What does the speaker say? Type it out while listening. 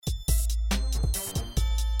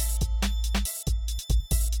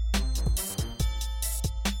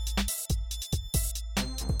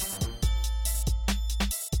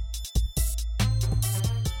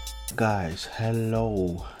guys,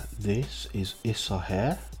 hello, this is Issa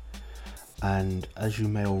here, and as you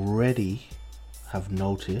may already have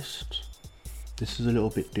noticed, this is a little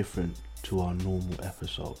bit different to our normal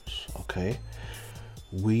episodes, okay?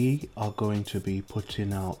 We are going to be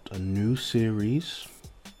putting out a new series.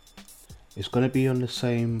 It's going to be on the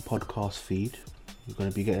same podcast feed. You're going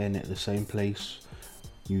to be getting it the same place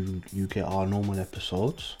you get our normal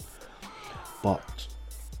episodes, but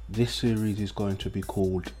this series is going to be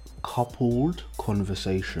called Coupled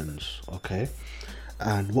Conversations, okay?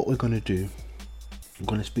 And what we're going to do, we're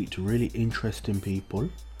going to speak to really interesting people,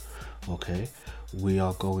 okay? We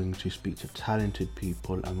are going to speak to talented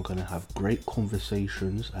people, and we're going to have great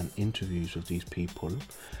conversations and interviews with these people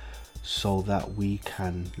so that we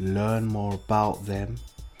can learn more about them,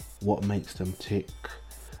 what makes them tick,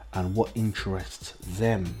 and what interests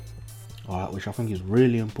them, alright, which I think is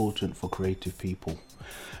really important for creative people.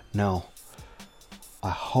 Now, I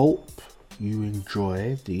hope you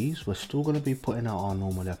enjoy these. We're still going to be putting out our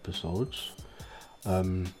normal episodes,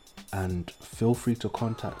 and feel free to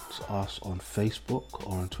contact us on Facebook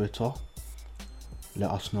or on Twitter. Let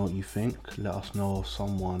us know what you think. Let us know of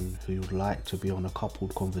someone who would like to be on a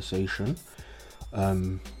coupled conversation.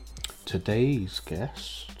 Today's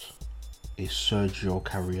guest is Sergio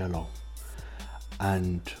Cariello,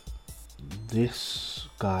 and this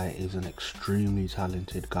guy is an extremely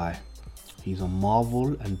talented guy. He's a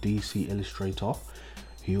Marvel and DC illustrator.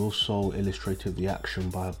 He also illustrated the Action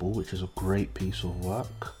Bible, which is a great piece of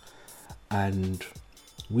work, and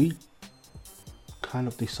we kind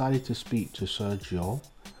of decided to speak to Sergio,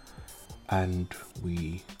 and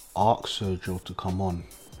we asked Sergio to come on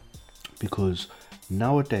because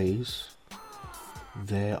nowadays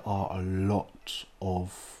there are a lot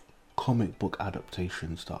of comic book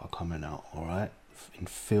adaptations that are coming out, alright, in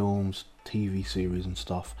films, TV series and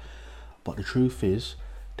stuff, but the truth is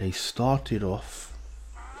they started off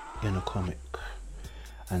in a comic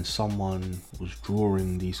and someone was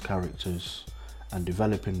drawing these characters and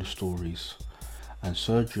developing the stories, and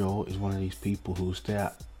Sergio is one of these people who was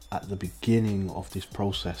there at the beginning of this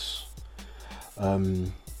process.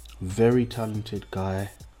 Very talented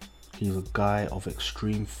guy. He's a guy of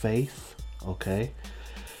extreme faith, okay?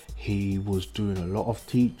 He was doing a lot of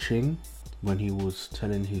teaching when he was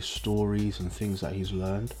telling his stories and things that he's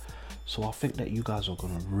learned. So I think that you guys are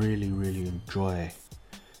going to really enjoy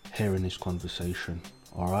hearing this conversation,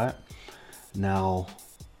 alright? Now,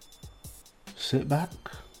 sit back,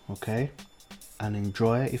 okay? And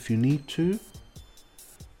enjoy it. If you need to,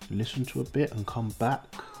 listen to a bit and come back.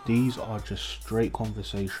 These are just straight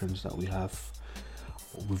conversations that we have.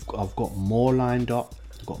 I've got more lined up.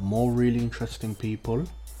 I've got more really interesting people.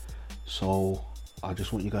 So I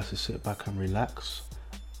just want you guys to sit back and relax.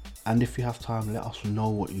 And if you have time, let us know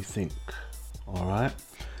what you think. Alright?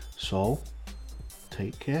 So,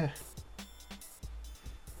 take care.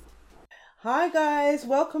 Hi guys,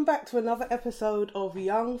 welcome back to another episode of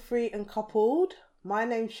Young, Free and Coupled. My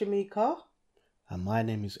name's Shamika. And my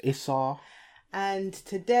name is Issa. And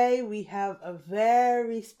today we have a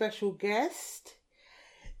very special guest.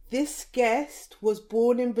 This guest was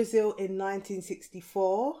born in Brazil in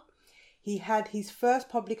 1964. He had his first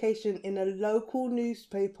publication in a local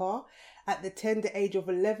newspaper at the tender age of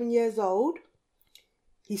 11 years old.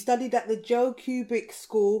 He studied at the Joe Kubik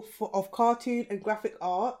School of Cartoon and Graphic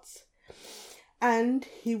Arts. And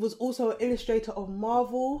he was also an illustrator of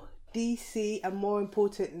Marvel, DC, and more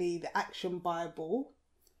importantly, the Action Bible.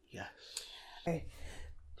 Yes. Okay.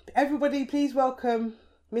 Everybody, please welcome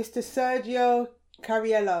Mr. Sergio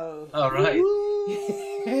Cariello. All right.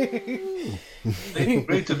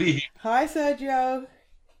 Great to be here. Hi, Sergio.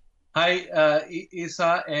 Hi,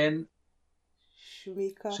 Isa and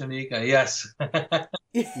Shamika. Yes.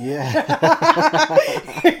 Yeah.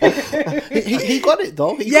 he got it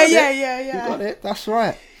though. He got it. That's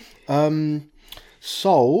right.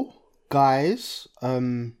 So, guys,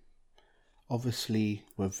 obviously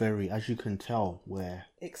we're very, as you can tell, we're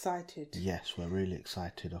excited. Yes, we're really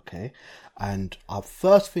excited, okay? And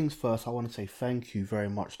first things first, I want to say thank you very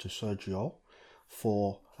much to Sergio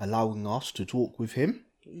for allowing us to talk with him.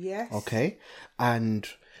 Yes. Okay? And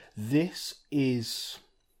this is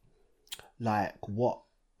like what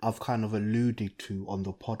I've kind of alluded to on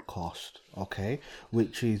the podcast, okay?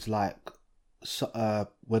 Which is like,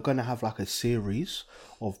 we're going to have like a series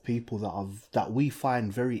of people that we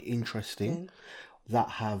find very interesting, that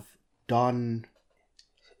have done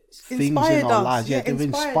things in our lives. Yeah, they've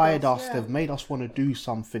inspired us. Yeah. They've made us want to do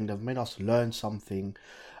something. They've made us learn something.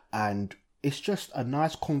 And it's just a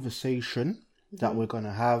nice conversation that we're going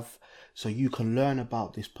to have, so you can learn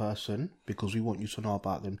about this person because we want you to know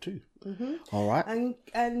about them too. All right.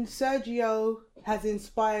 And Sergio has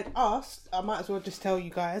inspired us. I might as well just tell you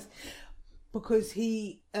guys, because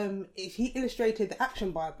he illustrated the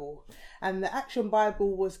Action Bible, and the Action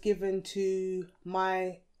Bible was given to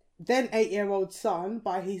my then 8-year-old son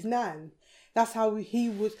by his nan. That's how he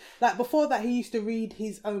was, like, before that he used to read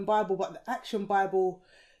his own Bible, but the Action Bible,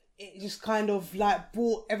 it just kind of like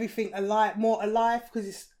brought everything more alive because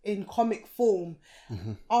it's in comic form.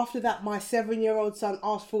 After that, my 7-year-old son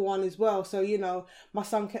asked for one as well. So, you know, my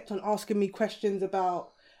son kept on asking me questions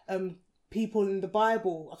about people in the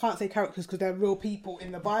Bible. I can't say characters because they're real people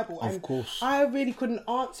in the Bible. Of course. I really couldn't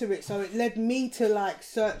answer it. So it led me to like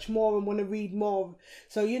search more and want to read more.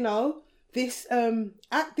 So, you know, this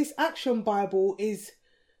Action Bible is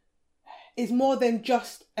more than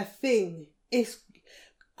just a thing.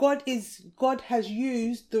 God has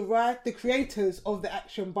used the creators of the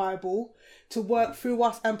Action Bible to work through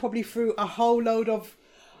us and probably through a whole load of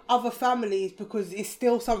other families, because it's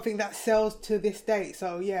still something that sells to this day.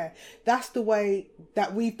 So yeah, that's the way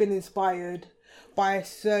that we've been inspired by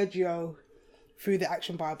Sergio through the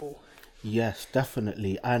Action Bible. Yes,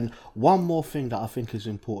 definitely. And one more thing that I think is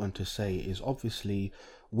important to say is, obviously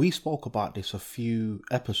we spoke about this a few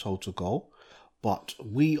episodes ago, but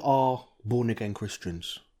we are born again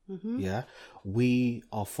Christians. Yeah, we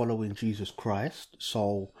are following Jesus Christ.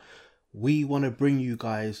 So we want to bring you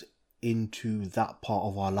guys into that part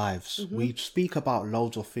of our lives. We speak about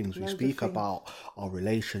loads of things. We speak about our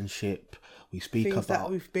relationship. We speak Things about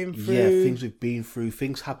that we've been through. Yeah, things we've been through,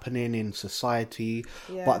 things happening in society.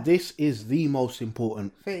 Yeah. But this is the most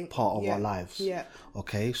important part of our lives. Yeah.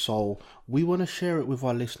 Okay, so we want to share it with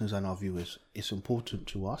our listeners and our viewers. It's important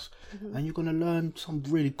to us, and you're going to learn some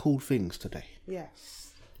really cool things today. Yes.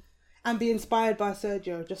 And be inspired by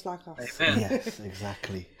Sergio, just like us. Yes,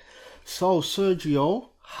 exactly. So, Sergio,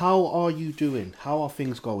 how are you doing? How are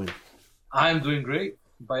things going? I'm doing great.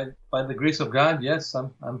 By the grace of God, yes,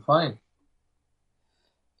 I'm fine.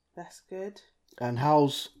 That's good. And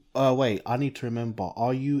how's... wait, I need to remember.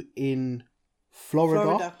 Are you in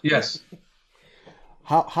Florida? Yes.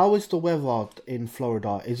 How is the weather in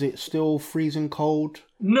Florida? Is it still freezing cold?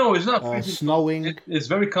 No, it's not freezing. Snowing? It's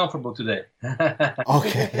very comfortable today.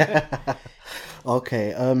 Okay.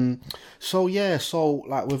 Okay. So yeah,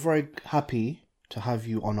 like, we're very happy to have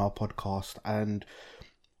you on our podcast, and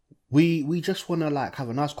we just want to like have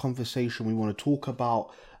a nice conversation. We want to talk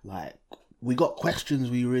about, like, we got questions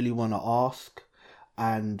we really want to ask,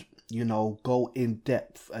 and, you know, go in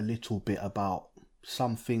depth a little bit about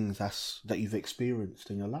some things that you've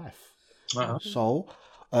experienced in your life. So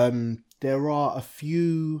there are a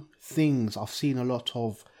few things I've seen, a lot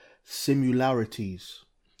of similarities,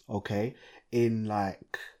 okay, in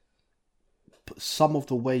like some of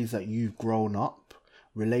the ways that you've grown up,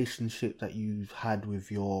 relationship that you've had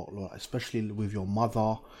with especially with your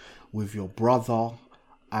mother, with your brother,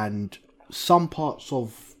 and some parts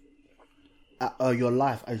of your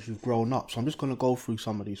life as you've grown up. So I'm just going to go through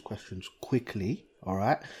some of these questions quickly. All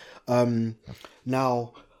right.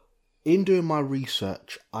 Now, in doing my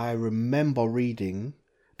research, I remember reading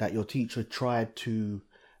that your teacher tried to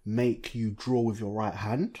make you draw with your right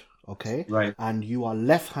hand. Okay. Right. And you are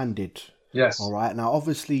left-handed. Yes. All right. Now,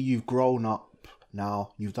 obviously, you've grown up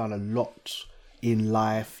now. You've done a lot in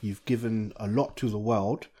life. You've given a lot to the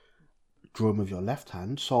world, drawing with your left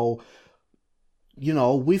hand. So, you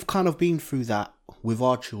know, we've kind of been through that with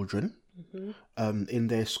our children, in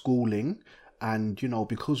their schooling. And, you know,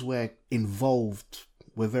 because we're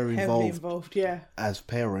very involved as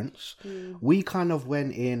parents, we kind of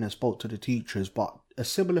went in and spoke to the teachers. But a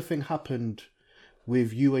similar thing happened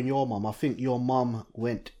with you and your mum. I think your mum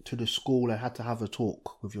went to the school and had to have a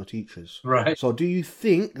talk with your teachers. Right. So do you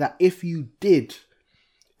think that if you did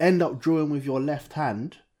end up drawing with your left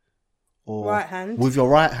hand, or right hand, with your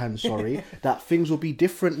right hand, sorry, that things will be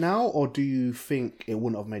different now, or do you think it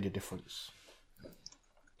wouldn't have made a difference?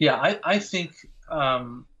 Yeah, I think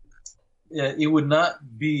it would not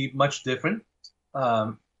be much different,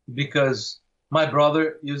 because my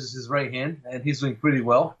brother uses his right hand and he's doing pretty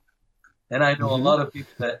well. And I know a lot of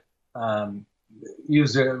people that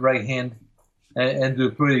use their right hand and do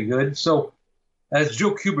pretty good. So as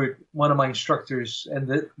Joe Kubert, one of my instructors and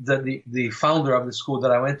the founder of the school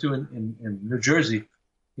that I went to in New Jersey,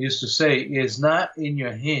 used to say, is not in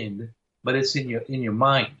your hand, but it's in your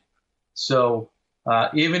mind. So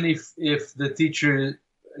even if the teacher,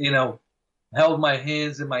 you know, held my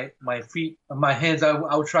hands and my feet, my hands,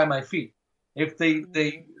 I would try my feet. If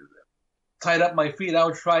they tied up my feet, I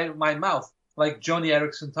would try my mouth, like Johnny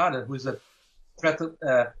Erickson taught it, who's a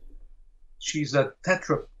she's a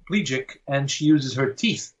tetraplegic and she uses her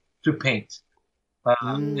teeth to paint.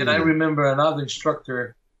 And I remember another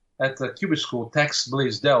instructor at the Cuba school, Tex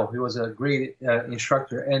Blaisdell. He was a great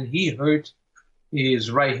instructor, and he hurt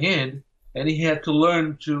his right hand, and he had to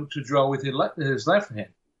learn to draw with his left hand.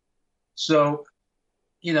 So,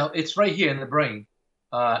 it's right here in the brain,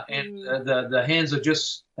 and the hands are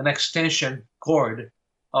just an extension cord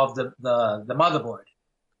of the motherboard.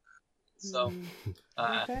 So,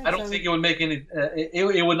 I don't think it would make any.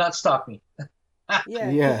 It would not stop me.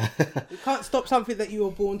 Yeah. You can't stop something that you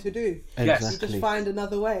were born to do. Yes. You just find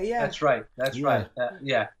another way. Yeah. That's right. Right.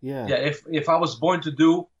 Yeah. If I was born to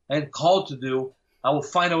do and called to do, I will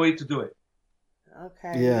find a way to do it.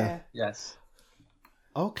 Okay. Yeah. Yes.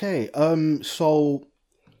 Okay. So,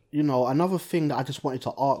 another thing that I just wanted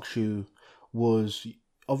to ask you was,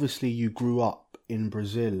 obviously you grew up in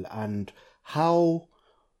Brazil, and how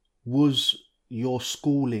was your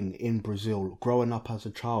schooling in Brazil growing up as a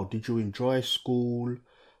child? Did you enjoy school?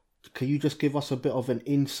 Can you just give us a bit of an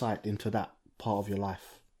insight into that part of your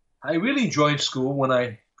life? I really enjoyed school when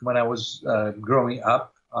I was growing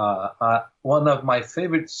up. One of my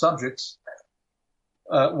favorite subjects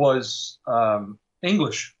was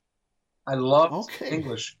English. I loved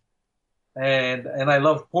English, and I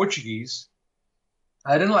loved Portuguese.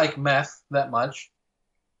 I didn't like math that much,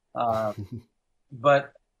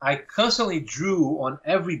 but I constantly drew on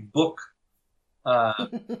every book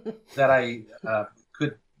that I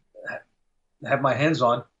could have my hands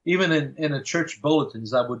on. Even in the church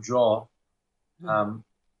bulletins, I would draw.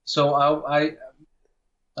 So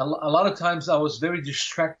a lot of times I was very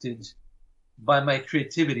distracted by my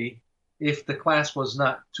creativity. If the class was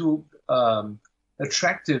not too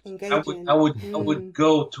attractive, I would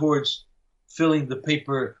go towards filling the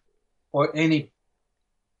paper or anything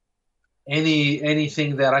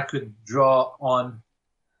that I could draw on.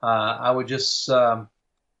 I would just fill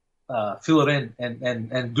it in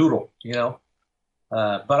and doodle,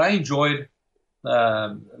 But I enjoyed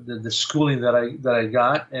the schooling that I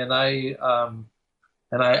got, and I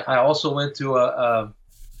also went to a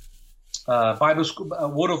Bible school, a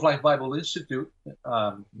Word of Life Bible Institute,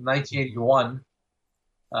 1981,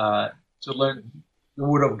 to learn the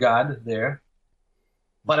Word of God there.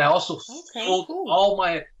 But I also filled all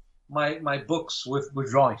my books with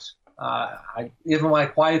drawings. Even my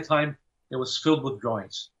quiet time, it was filled with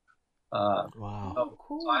drawings. Wow.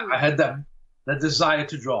 So I had that desire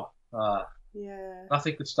to draw.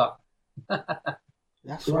 Nothing could stop.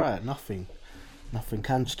 That's right. Nothing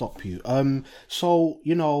can stop you. So,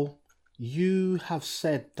 you have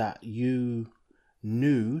said that you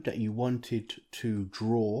knew that you wanted to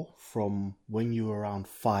draw from when you were around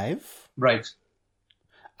 5. Right.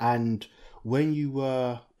 And when you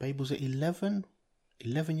were, babe, was it 11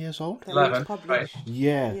 years old? 11, right.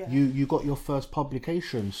 Yeah, you got your first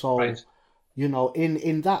publication. So, right.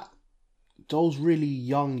 In those really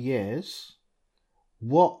young years,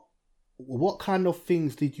 what kind of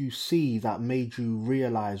things did you see that made you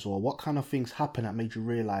realize, or what kind of things happened that made you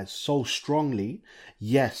realize so strongly,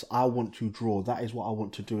 yes, I want to draw. That is what I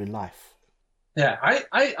want to do in life. Yeah,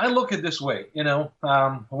 I look at it this way,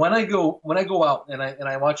 when I go out and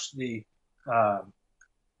I watch the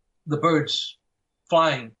birds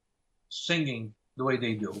flying, singing the way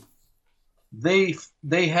they do,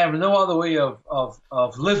 they have no other way of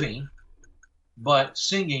living but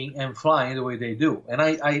singing and flying the way they do. And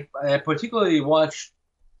I particularly watch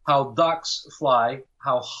how ducks fly,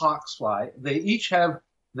 how hawks fly. They each have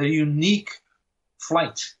the unique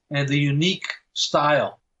flight and the unique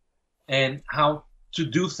style and how to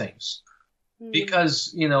do things.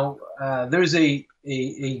 Because, there's a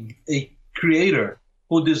creator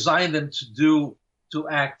who designed them to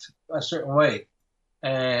act a certain way.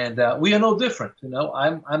 And we are no different.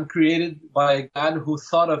 I'm created by a God who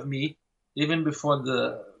thought of me even before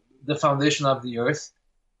the foundation of the earth,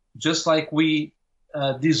 just like we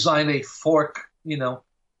design a fork,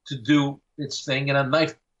 to do its thing, and a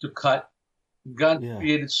knife to cut. God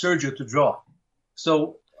created Sergio to draw.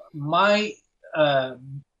 So my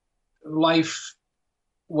life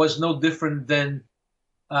was no different than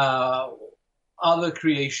other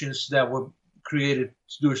creations that were created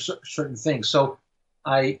to do certain things. So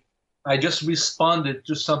I just responded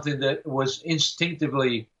to something that was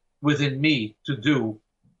instinctively within me to do,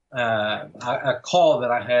 a call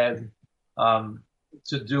that I had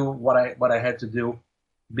to do what I had to do,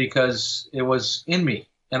 because it was in me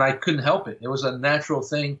and I couldn't help it. It was a natural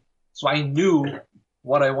thing. So I knew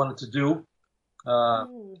what I wanted to do.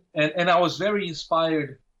 And I was very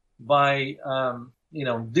inspired by,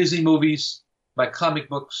 Disney movies, by comic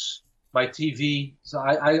books, by TV. So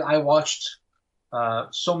I watched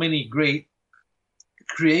so many great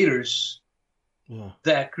creators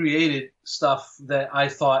that created stuff that I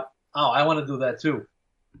thought, oh, I want to do that too.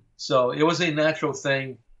 So it was a natural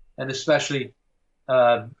thing, and especially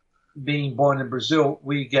being born in Brazil,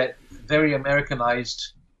 we get very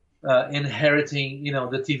Americanized, inheriting,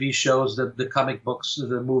 the TV shows, the comic books,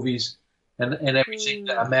 the movies, and everything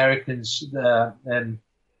that Americans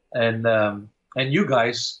and you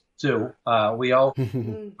guys too. We all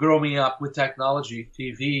growing up with technology,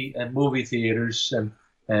 TV and movie theaters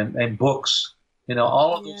and books.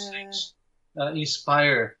 All of those things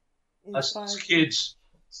inspire us as kids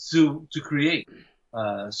to create.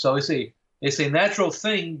 So it's a natural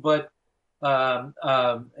thing, but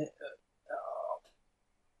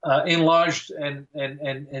enlarged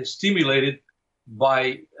and stimulated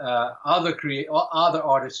by other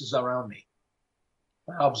artists around me.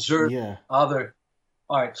 I observed other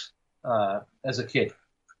art as a kid.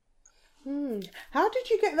 How did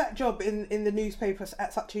you get that job in the newspaper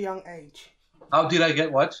at such a young age? How did I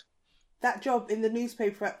get what? That job in the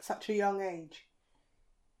newspaper at such a young age.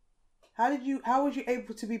 How was you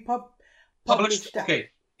able to be published? Okay.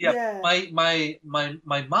 Yeah. My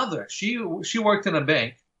mother, she worked in a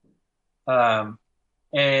bank, and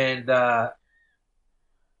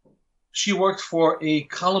she worked for a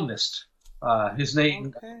columnist. His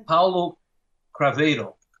name Paulo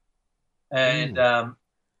Craveiro, and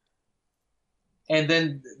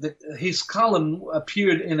then his column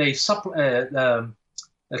appeared in a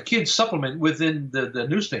kid's supplement within the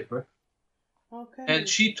newspaper. Okay. And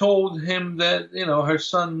she told him that her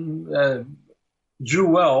son drew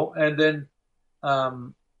well, and then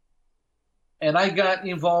and I got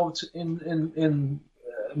involved in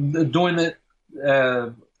doing it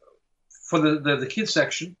for the kids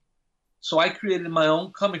section. So I created my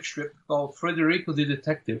own comic strip called Frederico the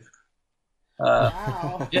Detective.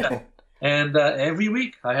 Wow. Yeah, and every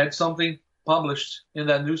week I had something published in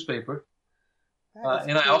that newspaper,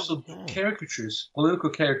 and I also do caricatures,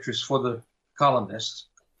 political characters for the columnists.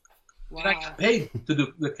 Wow. And I got paid to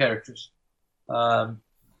do the characters.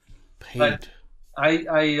 Paid. But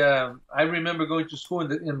I remember going to school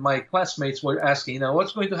and my classmates were asking,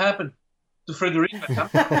 what's going to happen to Frederico?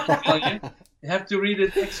 You have to read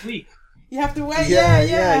it next week. You have to wait. Yeah.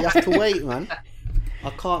 You have to wait, man. I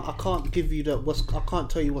can't give you I can't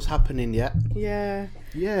tell you what's happening yet. Yeah.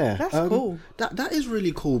 That's cool. That is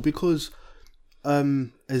really cool because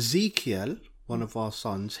Ezekiel, one of our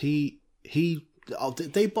sons,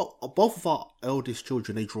 both of our eldest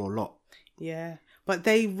children, they draw a lot. Yeah, but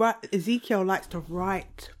Ezekiel likes to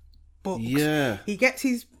write books. Yeah. He gets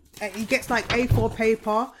like A4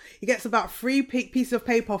 paper. He gets about 3 pieces of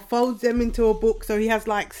paper, folds them into a book. So he has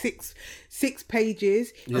like six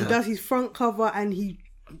pages. Yeah. He does his front cover and he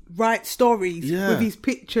writes stories with his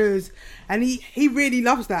pictures. And he really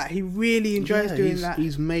loves that. He really enjoys doing that.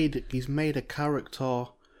 He's made a character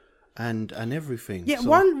and everything. Yeah, so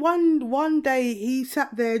one day he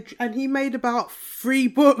sat there and he made about 3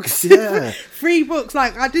 books. Yeah. 3 books.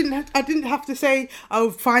 Like I didn't have to say, oh,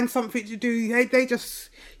 find something to do. They just,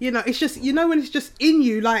 it's just, when it's just in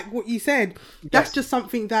you, like what you said, that's just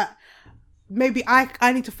something that maybe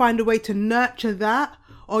I need to find a way to nurture that,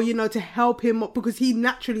 or, to help him up, because he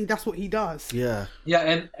naturally, that's what he does. Yeah. Yeah.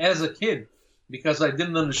 And as a kid, because I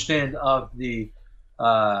didn't understand of the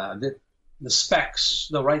specs,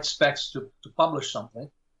 the right specs to publish something,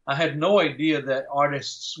 I had no idea that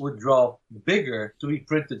artists would draw bigger to be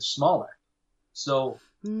printed smaller. So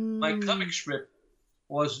my comic strip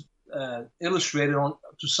was illustrated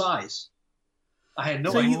to size. I had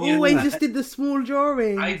no idea. So you always just did the small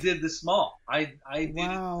drawing. I did the small. I did it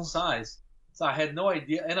the size. So I had no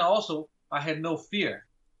idea, and I had no fear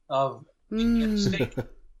of making a mistake.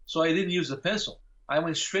 So I didn't use a pencil. I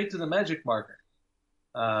went straight to the magic marker.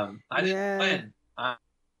 I didn't plan. I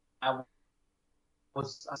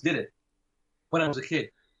did it when I was a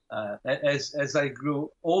kid. As I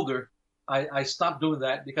grew older, I stopped doing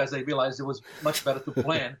that because I realized it was much better to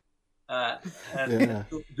plan and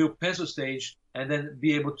do pencil stage and then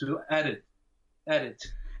be able to edit.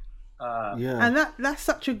 And that's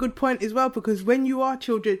such a good point as well, because when you are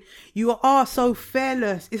children, you are so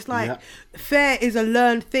fearless. It's like fear is a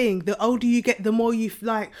learned thing. The older you get, the more you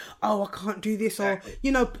like, oh, I can't do this.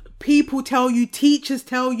 Exactly. Or, people tell you, teachers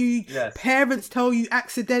tell you, parents tell you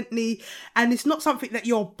accidentally. And it's not something that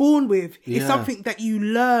you're born with. It's something that you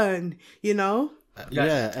learn,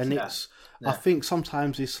 I think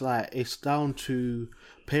sometimes it's down to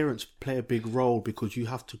parents play a big role, because you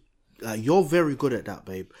have to, you're very good at that,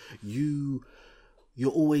 babe. You're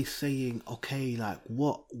always saying, okay, like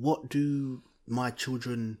what do my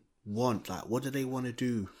children want? Like, what do they want to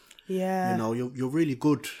do? Yeah. You know, you're really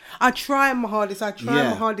good. I try my hardest. Yeah.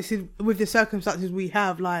 My hardest with the circumstances we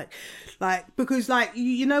have, like because like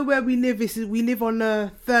you know where we live is we live on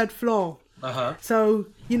the 3rd floor. So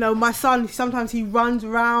you know my son sometimes he runs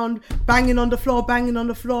around banging on the floor,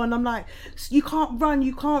 and I'm like, you can't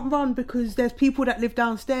run because there's people that live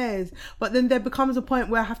downstairs. But then there becomes a point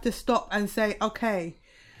where I have to stop and say, okay,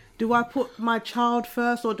 do I put my child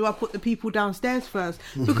first or do I put the people downstairs first?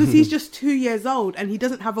 Because he's just 2 years old and he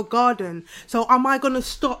doesn't have a garden. So am I going to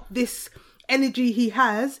stop this energy he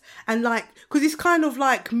has and like, because it's kind of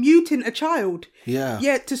like muting a child.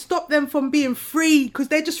 Yeah, to stop them from being free, because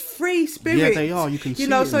they're just free spirits. Yeah, they are. You can see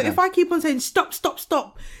know, it so in if them. I keep on saying stop,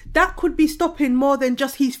 that could be stopping more than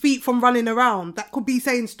just his feet from running around. That could be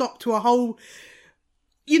saying stop to a whole,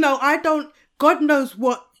 God knows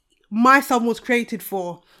what my son was created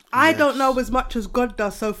for. I don't know as much as God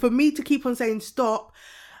does. So for me to keep on saying stop,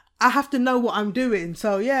 I have to know what I'm doing.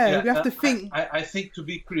 So we have to think. I think to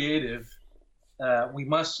be creative, we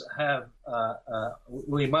must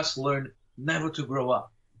learn never to grow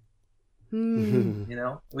up. You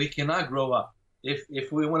know, we cannot grow up.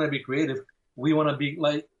 If we want to be creative, we want to be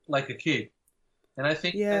like a kid. And I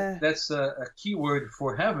think that's a key word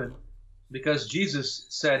for heaven, because Jesus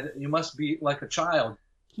said you must be like a child.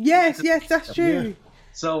 Yes, that's true. Yeah.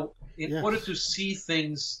 So in order to see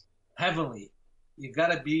things heavenly, you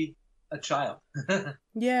got to be a child.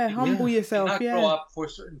 Humble yourself. You cannot grow up for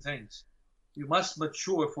certain things. You must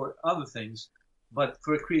mature for other things. But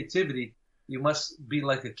for creativity, you must be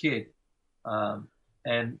like a kid.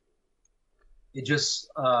 And it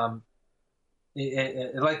just,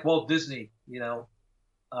 like Walt Disney, you know,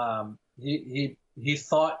 he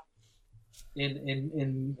thought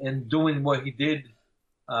in doing what he did,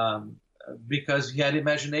 because he had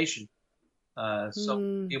imagination.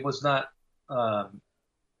 So he was not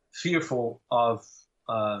fearful of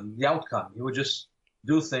the outcome. He would just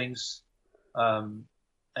do things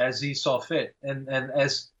as he saw fit. And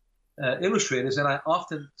as illustrators, and I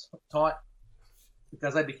often taught,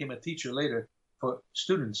 because I became a teacher later for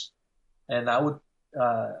students, and I would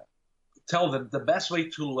tell them the best way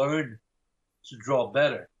to learn to draw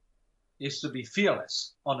better is to be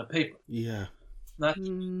fearless on the paper. Yeah. Not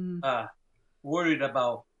worried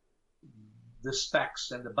about the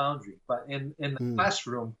specs and the boundary, but in the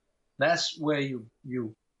classroom, that's where you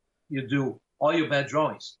do all your bad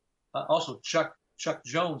drawings. Also, Chuck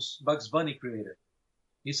Jones, Bugs Bunny creator,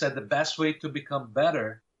 he said the best way to become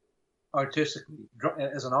better artistically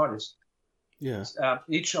as an artist,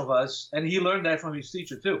 each of us, and he learned that from his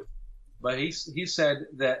teacher too, but he said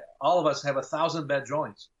that all of us have 1,000 bad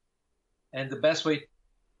drawings, and the best way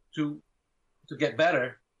to get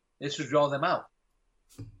better is to draw them out.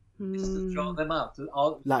 Is to draw them out.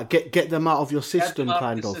 Like get them out of your system,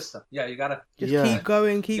 kind of. System. Yeah, you gotta just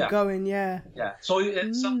keep going. Yeah. So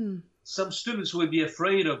some students would be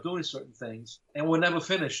afraid of doing certain things and would never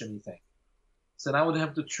finish anything. So I would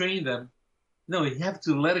have to train them. No, you have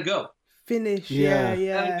to let it go. Finish. Yeah.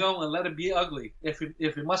 Let it go and let it be ugly. If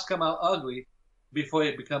it must come out ugly before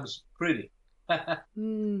it becomes pretty.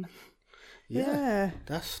 Yeah.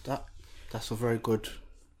 That's a very good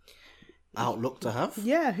outlook to have.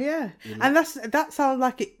 Yeah. You know? And that sounds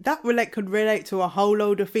like it. That could relate to a whole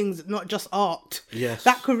load of things, not just art. Yes.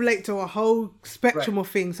 That could relate to a whole spectrum of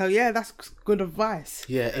things. So that's good advice.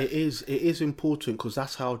 Yeah, it is. It is important, because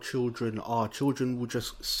that's how children are. Children will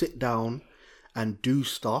just sit down and do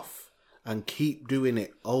stuff and keep doing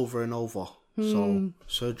it over and over. So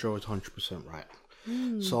Sergio is 100%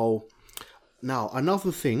 right. So now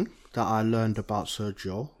another thing that I learned about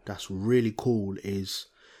Sergio that's really cool is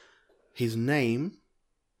his name.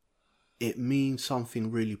 It means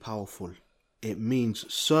something really powerful. It means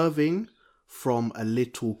serving from a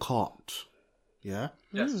little cart. Yeah?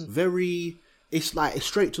 Yes. It's like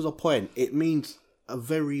straight to the point. It means a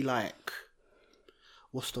very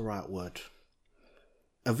what's the right word?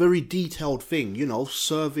 A very detailed thing, you know,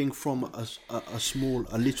 serving from a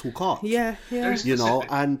little cart. Yeah. You know,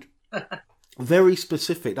 and very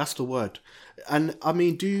specific, that's the word. And I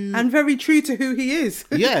mean, and very true to who he is.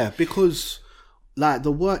 Yeah, because like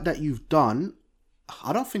the work that you've done,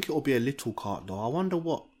 I don't think it will be a little cart though. I wonder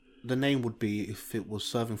what the name would be if it was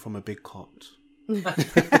serving from a big cart.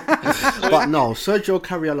 But no, Sergio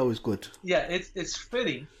Cariello is good. Yeah, it's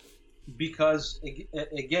fitting, because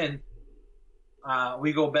again,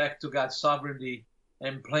 we go back to God's sovereignty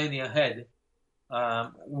and planning ahead.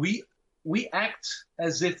 We act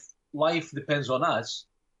as if life depends on us,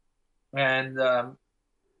 and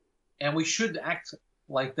we should act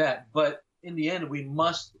like that. But in the end, we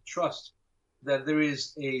must trust that there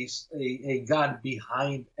is a God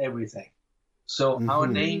behind everything. So our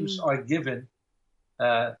names are given.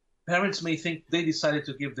 Parents may think they decided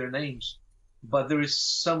to give their names, but there is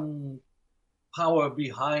some power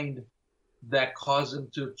behind that caused them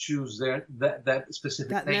to choose that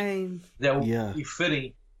specific name that will be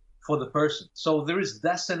fitting for the person. So there is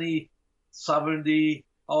destiny, sovereignty,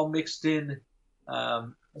 all mixed in.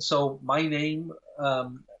 So my name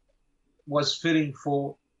was fitting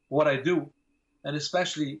for what I do, and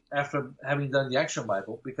especially after having done the Action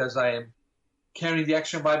Bible, because I am carrying the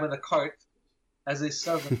Action Bible in a cart as a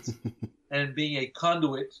servant and being a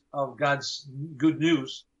conduit of God's good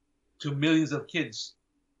news to millions of kids.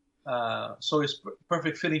 So it's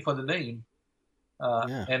perfect fitting for the name.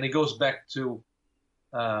 And it goes back to,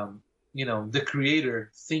 the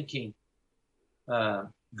Creator thinking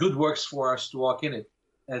good works for us to walk in it,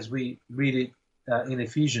 as we read it in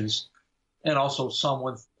Ephesians, and also Psalm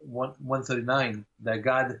 139, that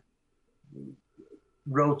God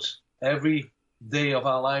wrote every day of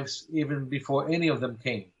our lives, even before any of them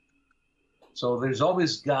came. So there's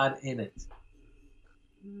always God in it.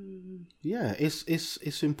 Yeah,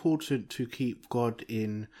 it's important to keep God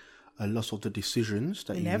in a lot of the decisions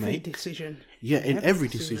that you make. In every decision. Yeah, in every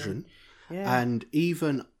decision. Yeah. And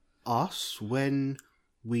even us, when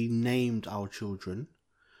we named our children,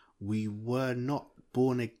 we were not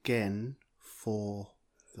born again for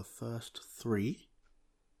the first three: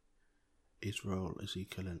 Israel,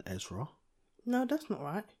 Ezekiel, and Ezra. No, that's not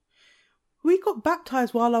right. We got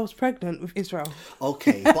baptized while I was pregnant with Israel.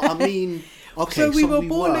 Okay, but I mean, so we were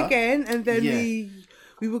born again, and then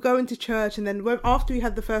we were going to church, and then after we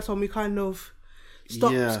had the first one, we kind of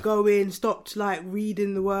stopped like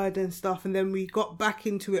reading the word and stuff, and then we got back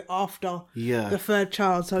into it after the third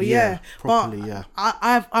child. So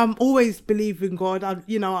I'm always believe in God.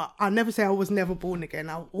 I never say I was never born again.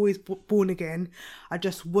 I was always born again. I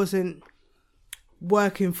just wasn't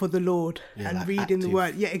working for the Lord and like reading active. The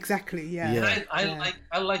word. Yeah, exactly. Yeah.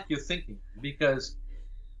 I like your thinking, because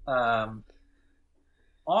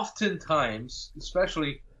oftentimes,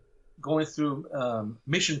 especially going through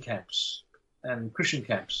mission camps and Christian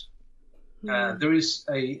camps, there is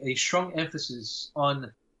a strong emphasis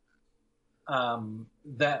on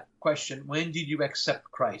that question: when did you accept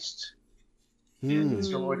Christ as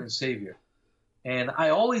your Lord and Savior? And I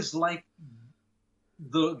always like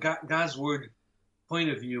the God's word point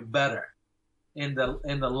of view better in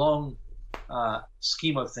the long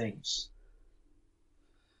scheme of things.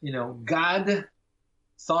 God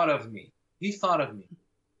thought of me. He thought of me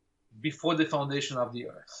before the foundation of the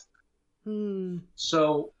earth.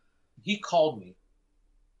 So he called me.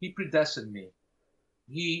 He predestined me.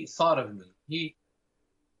 He thought of me.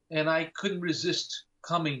 And I couldn't resist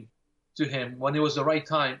coming to him when it was the right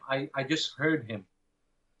time. I just heard him.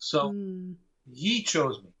 So he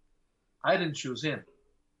chose me. I didn't choose him.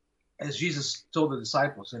 As Jesus told the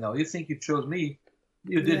disciples, you think you chose me,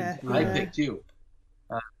 you didn't. I picked you.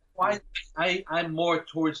 I'm more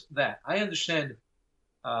towards that. I understand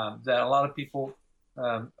that a lot of people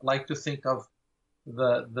like to think of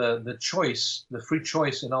the choice, the free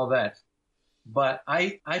choice and all that. But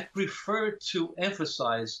I prefer to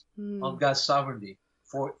emphasize on God's sovereignty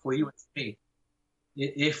for you and me.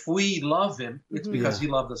 If we love him, it's because he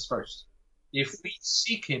loved us first. If we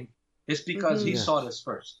seek him, it's because he sought us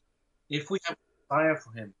first. If we have a desire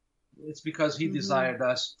for him, it's because he desired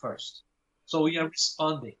us first. So we are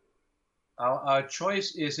responding. Our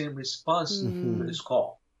choice is in response to his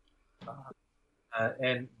call.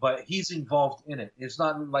 But he's involved in it. It's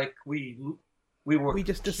not like we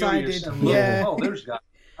just decided. And there's God.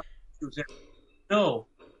 No,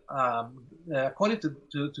 according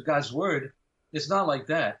to God's word, it's not like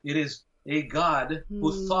that. It is a God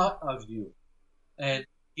who thought of you, and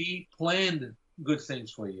he planned good things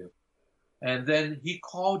for you, and then he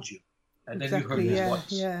called you, and then you heard his voice.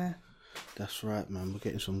 Yeah. That's right, man. We're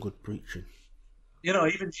getting some good preaching.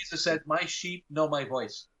 Even Jesus said, "My sheep know my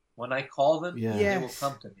voice. When I call them, they will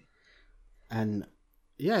come to me." And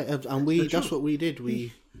that's what we did.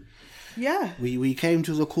 We we came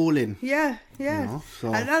to the calling. Yeah.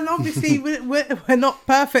 So. And obviously we're not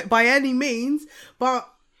perfect by any means, but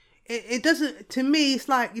it doesn't. To me, it's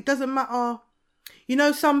like it doesn't matter.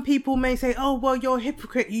 Some people may say, "Oh, well, you're a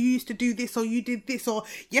hypocrite. You used to do this, or you did this, or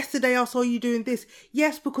yesterday I saw you doing this."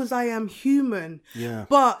 Yes, because I am human. Yeah.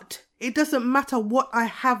 But it doesn't matter what I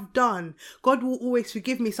have done. God will always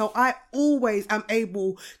forgive me. So I always am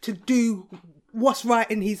able to do what's right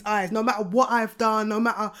in his eyes, no matter what I've done, no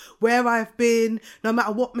matter where I've been, no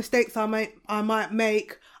matter what mistakes I might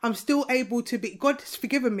make. I'm still able to be. God has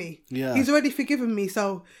forgiven me. Yeah. He's already forgiven me.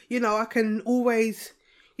 So, I can always,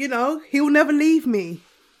 he'll never leave me.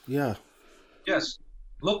 Yeah. Yes.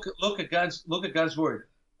 Look at God's word.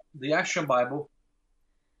 The Action Bible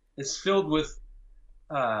is filled with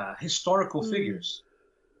historical figures,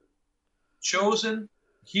 chosen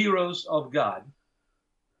heroes of God,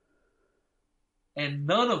 and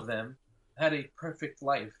none of them had a perfect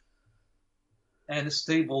life and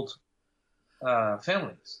stable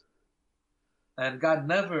families. And God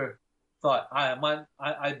never thought,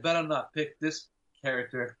 I better not pick this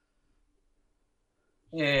character,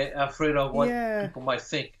 afraid of what people might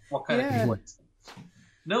think, what kind of people.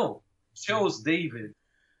 No, chose David,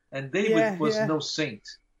 and David was no saint.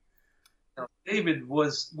 Now, David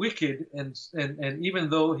was wicked, and even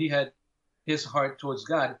though he had his heart towards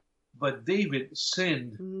God, but David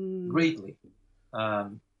sinned greatly.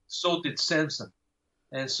 So did Samson,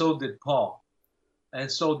 and so did Paul,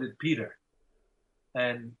 and so did Peter,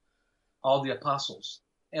 and all the apostles,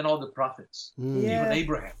 and all the prophets, even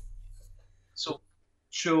Abraham. So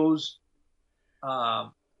chose,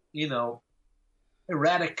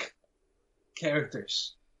 erratic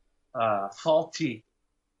characters, faulty,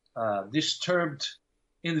 disturbed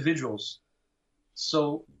individuals,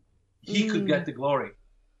 so he could get the glory,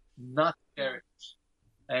 not the characters,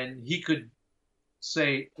 and he could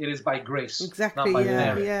say it is by grace, not by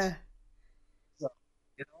merit.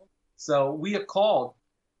 So we are called,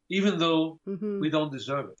 even though we don't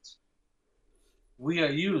deserve it. We are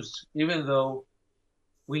used, even though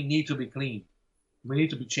we need to be clean. We need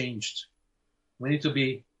to be changed. We need to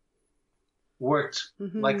be worked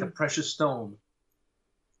like a precious stone,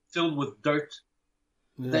 filled with dirt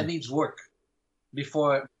that needs work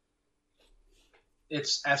before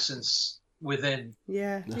its essence within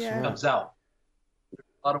comes out. There's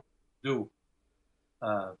a lot of work to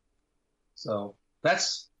do. So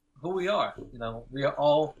that's who we are. We are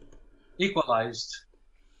all equalized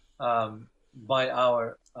by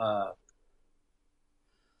our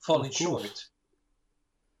falling short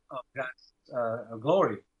of God's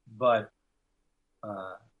glory, but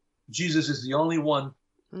Jesus is the only one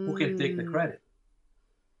who can take the credit.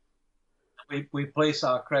 We place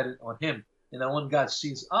our credit on him, and then when God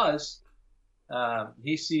sees us,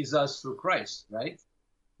 he sees us through Christ, right?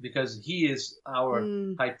 Because he is our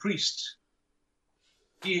high priest.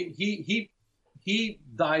 He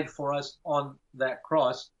died for us on that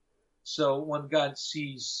cross. So when God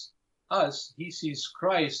sees us, he sees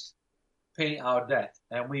Christ paying our debt,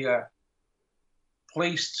 and we are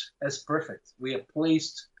placed as perfect. We are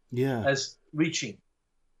placed as reaching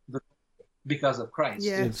because of Christ.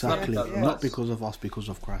 Exactly. Not because of us, because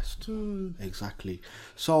of Christ. Exactly.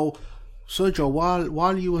 So, Sergio,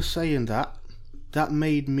 while you were saying that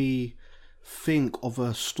made me think of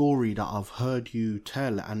a story that I've heard you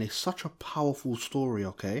tell, and it's such a powerful story.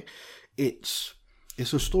 Okay, it's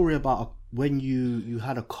a story about when you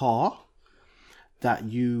had a car that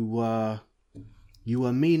you were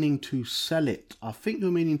meaning to sell it. I think you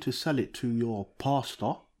were meaning to sell it to your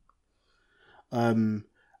pastor.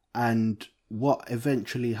 And what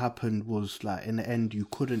eventually happened was, like, in the end, you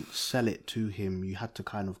couldn't sell it to him. You had to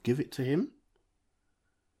kind of give it to him.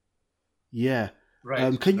 Yeah.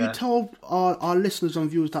 Right. Can you tell our listeners and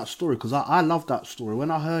viewers that story? Because I love that story.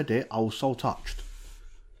 When I heard it, I was so touched.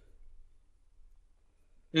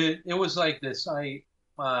 It was like this. I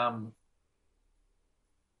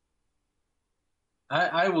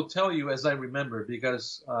will tell you as I remember,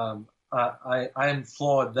 because I am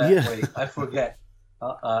flawed that way. I forget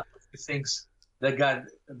things that God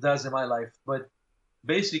does in my life. But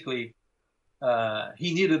basically,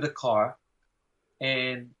 he needed a car,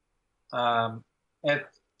 and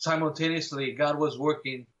simultaneously, God was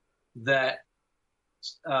working that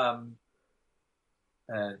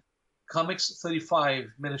Comics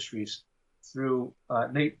 35 Ministries through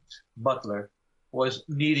Nate Butler was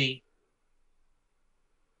needing,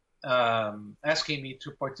 asking me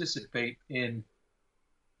to participate in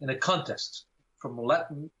a contest from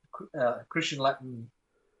Christian Latin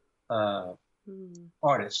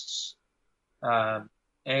artists,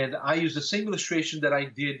 and I used the same illustration that I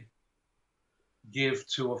did give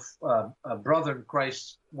to a brother in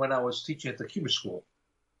Christ when I was teaching at the Cuba school.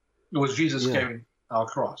 It was Jesus carrying our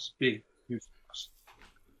cross, big, huge cross.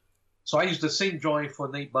 So I used the same drawing for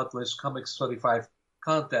Nate Butler's Comics 35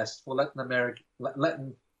 contest for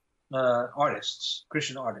Latin artists,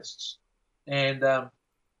 Christian artists. And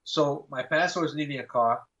so my pastor was needing a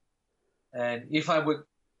car, and if I would,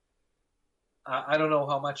 I don't know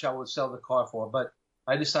how much I would sell the car for, but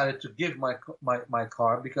I decided to give my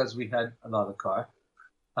car because we had another car.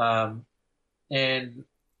 And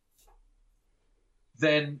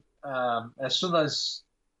then as soon as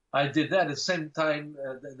I did that, at the same time,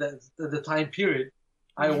 the time period,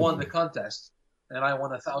 I won the contest. and I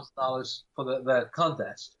won $1,000 for that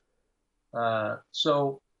contest.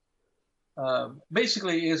 So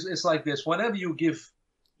basically, it's like this: whenever you give,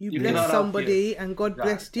 You cannot bless outgive somebody and God God.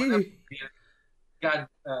 blessed Whenever you. you give, God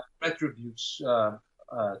retributes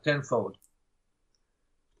tenfold.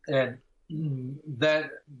 And that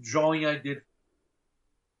drawing I did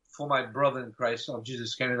for my brother in Christ of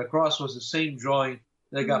Jesus carrying the cross was the same drawing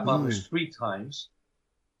that got published 3 times.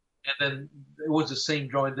 And then it was the same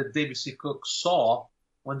drawing that David C. Cook saw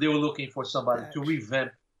when they were looking for somebody to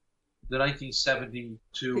revamp the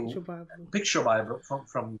 1972 picture Bible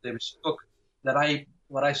from David C. Cook that I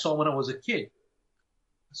saw when I was a kid.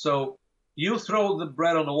 So you throw the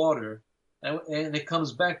bread on the water, and it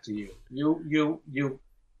comes back to you.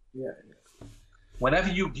 Yeah. Whenever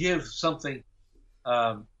you give something,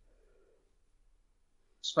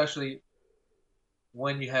 especially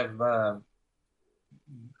when you have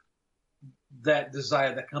that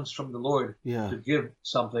desire that comes from the Lord to give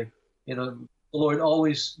something, the Lord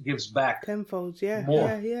always gives back tenfold.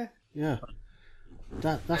 More. Yeah.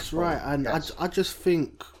 That's right. And yes. I just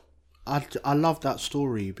think I love that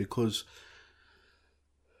story because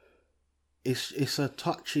it's a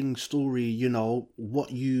touching story,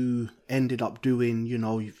 what you ended up doing.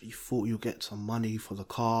 You thought you'd get some money for the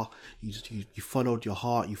car. You followed your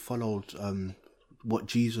heart. You followed what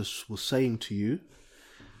Jesus was saying to you,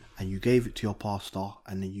 and you gave it to your pastor,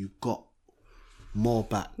 and then you got more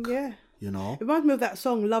back. Yeah. It reminds me of that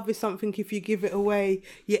song, Love is Something, if you give it away,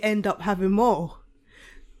 you end up having more.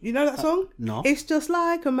 You know that song? No. It's just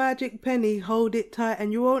like a magic penny. Hold it tight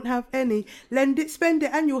and you won't have any. Lend it, spend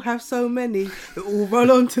it, and you'll have so many. It will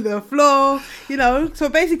roll onto the floor. So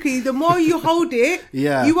basically, the more you hold it,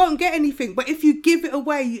 you won't get anything. But if you give it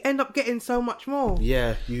away, you end up getting so much more.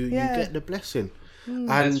 Yeah, you get the blessing. And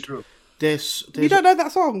that's true. There's you don't know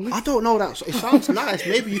that song? I don't know that song. It sounds nice.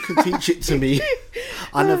 Maybe you can teach it to me.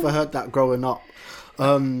 I never heard that growing up.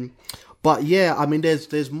 But yeah, I mean,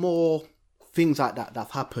 there's more things like that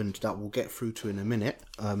have happened that we'll get through to in a minute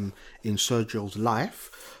in Sergio's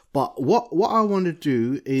life. But what I want to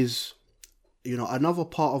do is, another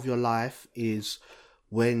part of your life is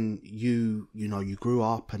when you grew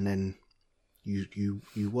up and then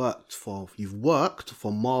you've worked for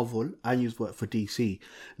Marvel and you've worked for DC.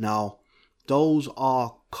 Now, those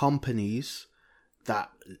are companies that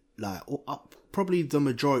probably the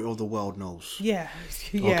majority of the world knows. Yeah.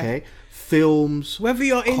 Okay. Films. Whether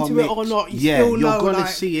you're into comics, it or not, you still know. You're gonna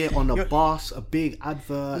see it on a bus, a big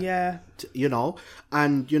advert. Yeah.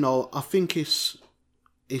 And I think it's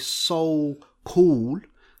so cool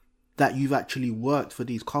that you've actually worked for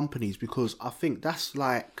these companies, because I think that's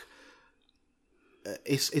like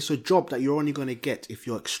it's a job that you're only gonna get if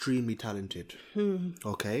you're extremely talented.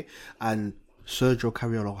 Okay. And Sergio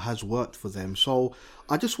Cariolo has worked for them. So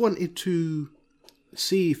I just wanted to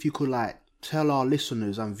see if you could tell our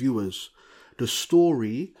listeners and viewers the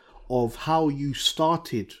story of how you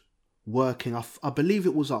started working. I believe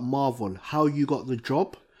it was at Marvel, how you got the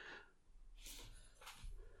job.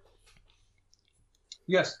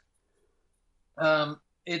 Yes.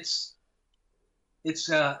 It's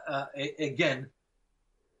again,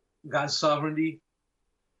 God's sovereignty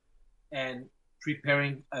and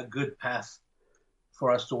preparing a good path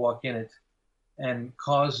for us to walk in it, and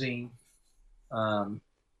causing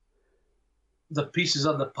the pieces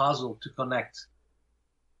of the puzzle to connect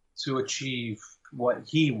to achieve what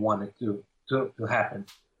he wanted to happen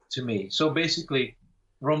to me. So basically,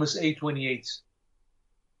 Romans 8:28,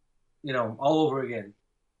 all over again,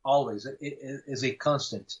 always, it is a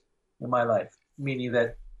constant in my life, meaning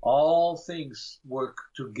that all things work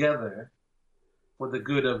together for the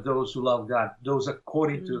good of those who love God, those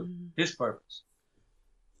according to his purpose.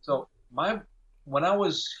 So when I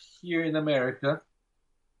was here in America,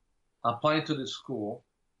 applying to the school,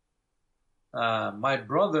 my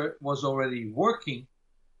brother was already working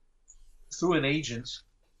through an agent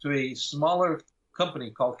to a smaller company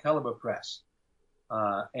called Caliber Press.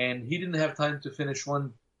 And he didn't have time to finish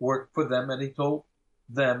one work for them, and he told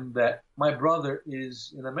them that my brother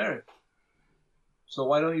is in America. So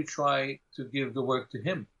why don't you try to give the work to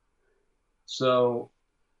him? So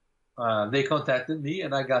they contacted me,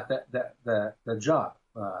 and I got that job.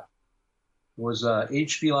 It was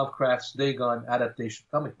H.P. Lovecraft's Dagon adaptation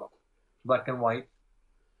comic book, black and white.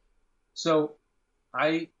 So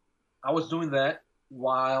I was doing that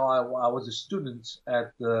while I was a student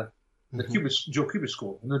at the Joe Cuba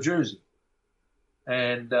School in New Jersey,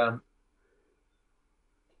 and I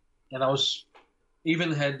was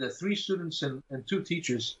even had 3 students and 2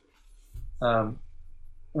 teachers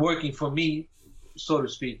working for me, so to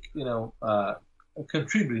speak,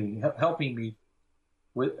 contributing, helping me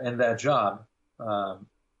in that job. Um,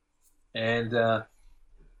 and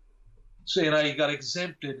so, I got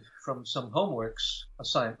exempted from some homework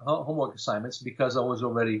assignments because I was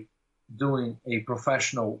already doing a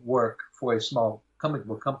professional work for a small comic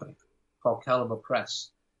book company called Caliber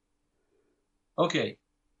Press. Okay,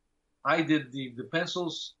 I did the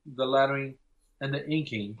pencils, the lettering, and the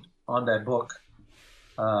inking on that book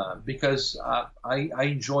because I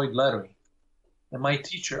enjoyed lettering. And my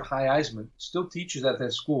teacher, Hy Eisman, still teaches at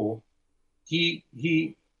that school. He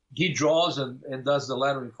draws and does the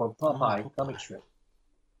lettering for Popeye comic strip.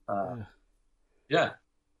 Yeah.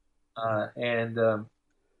 And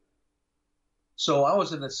so I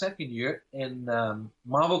was in the second year, and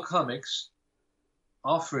Marvel Comics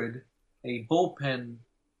offered a bullpen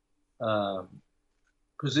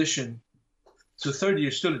position to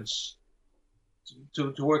third-year students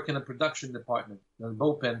to work in a production department, the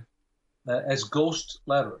bullpen, as ghost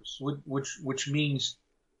letterers, which means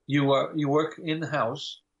you work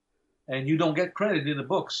in-house and you don't get credit in the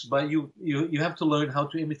books, but you have to learn how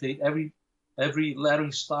to imitate every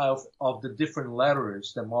lettering style of the different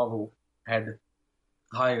letterers that Marvel had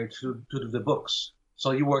hired to do the books.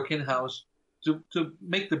 So you work in-house to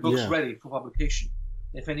make the books ready for publication.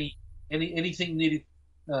 If anything needed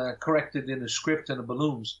corrected in the script and the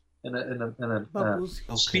balloons and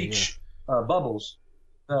a speech bubbles,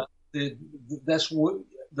 that's what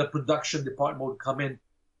the production department would come in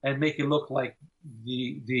and make it look like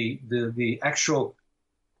the actual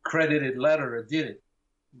credited letterer did it,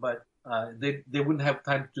 but they wouldn't have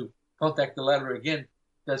time to contact the letterer again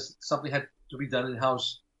because something had to be done in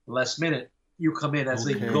house last minute. You come in as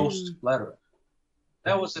a ghost letterer.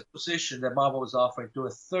 That was the position that Marvel was offering to a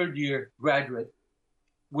third-year graduate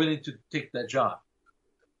willing to take that job.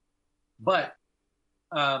 But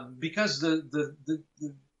because the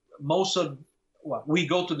most of we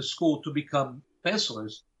go to the school to become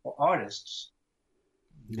pencilers or artists,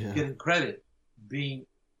 getting credit, being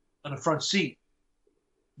on the front seat,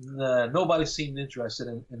 nobody seemed interested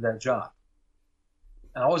in that job.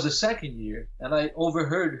 And I was the second year, and I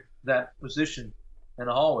overheard that position in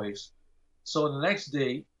the hallways. So the next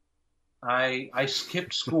day, I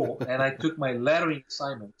skipped school and I took my lettering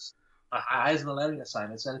assignments, Eisner lettering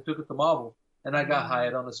assignments, and I took it to Marvel, and I got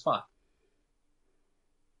hired on the spot.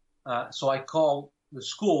 So I called the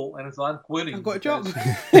school and I thought, I'm quitting. I've got a job.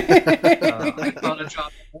 I found a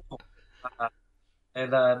job.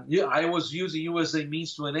 I was using you as a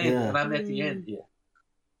means to an end, and I'm at the end here.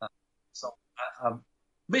 So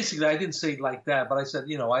basically, I didn't say it like that, but I said,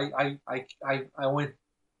 I went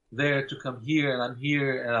there to come here, and I'm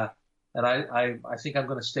here, and I think I'm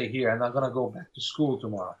going to stay here. I'm not going to go back to school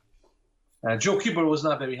tomorrow. Joe Kubert was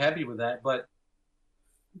not very happy with that, but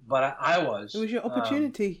I was. It was your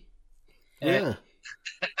opportunity. And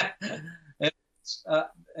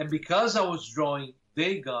because I was drawing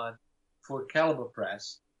Dagon for Caliber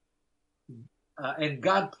Press, and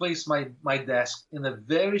God placed my desk in a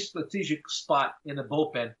very strategic spot in the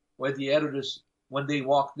bullpen where the editors, when they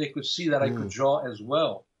walked, they could see that I could draw as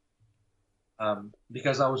well.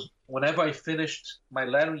 Because whenever I finished my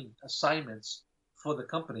lettering assignments for the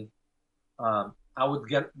company, I would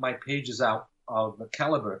get my pages out of the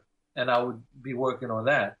Caliber and I would be working on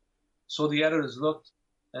that. So the editors looked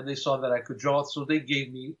and they saw that I could draw, so they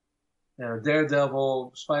gave me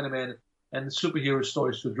Daredevil, Spider-Man, and the superhero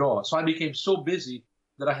stories to draw. So I became so busy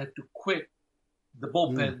that I had to quit the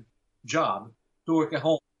bullpen job to work at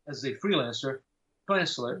home as a freelancer,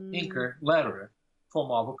 penciler, inker, letterer for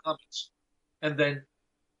Marvel Comics, and then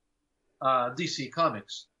DC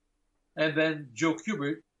Comics. And then Joe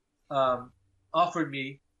Kubert offered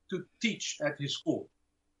me to teach at his school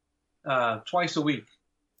twice a week.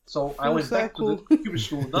 So I went back to the Kubert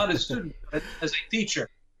school, not as a student, but as a teacher.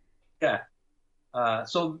 Yeah.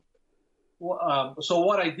 So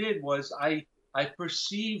what I did was I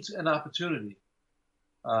perceived an opportunity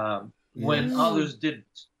when others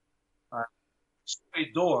didn't.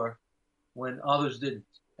 Straight door when others didn't,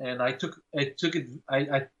 and I took it.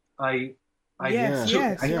 I claimed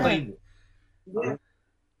it.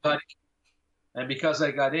 And because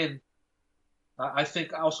I got in, I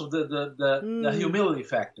think also the humility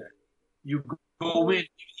factor. You go in, even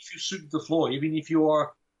if you sweep the floor, even if you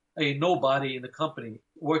are a nobody in the company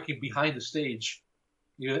working behind the stage,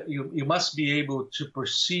 you must be able to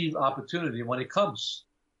perceive opportunity when it comes,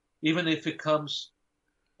 even if it comes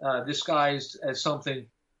disguised as something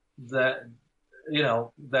that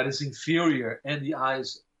that is inferior in the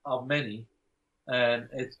eyes of many, and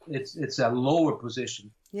it's a lower position.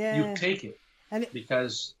 You take it,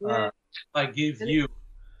 because I give you,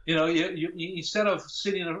 you instead of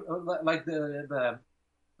sitting like the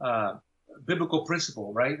biblical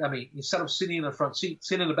principle, right? I mean, instead of sitting in the front seat,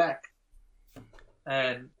 sit in the back.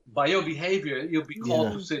 And by your behavior, you'll be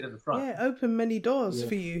called to sit in the front. Yeah, open many doors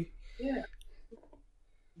for you. Yeah.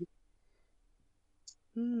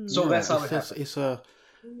 So that's how it happens. It's a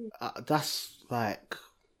that's like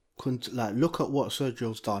look at what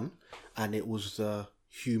Sergio's done, and it was the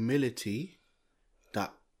humility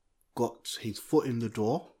that got his foot in the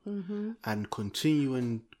door, and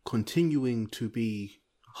continuing to be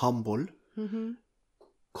humble,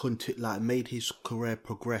 made his career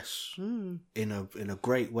progress in a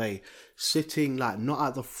great way. Sitting not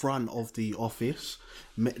at the front of the office,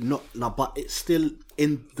 but it's still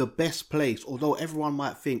in the best place. Although everyone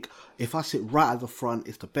might think if I sit right at the front,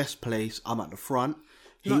 it's the best place. I'm at the front.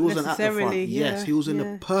 He wasn't at the front. Yes, he was in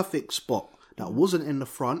the perfect spot that wasn't in the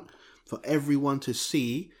front for everyone to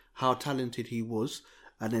see how talented he was,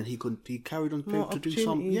 and then he carried on to do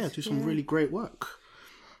some really great work.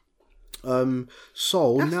 That's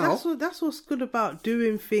what's good about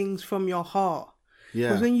doing things from your heart. Yeah.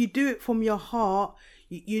 Because when you do it from your heart,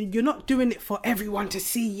 you're not doing it for everyone to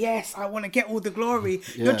see. Yes, I want to get all the glory.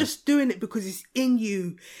 Yeah. You're just doing it because it's in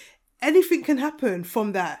you. Anything can happen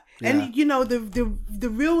from that, and the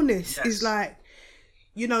realness is like.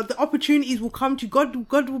 The opportunities will come to you.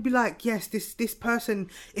 God will be like, yes, this person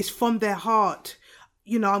is from their heart.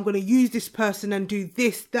 I'm going to use this person and do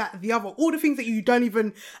this, that, the other. All the things that you don't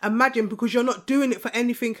even imagine because you're not doing it for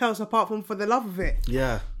anything else apart from for the love of it.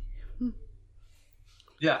 Yeah.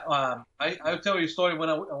 Yeah. I'll tell you a story when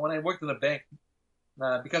I worked in a bank.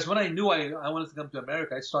 Because when I knew I wanted to come to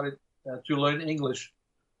America, I started to learn English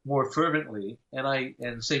more fervently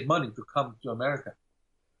and save money to come to America.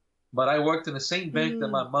 But I worked in the same bank that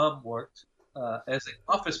my mom worked as an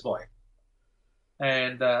office boy.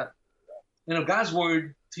 And, God's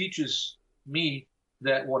word teaches me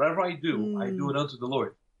that whatever I do it unto the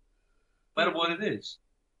Lord, no matter what it is.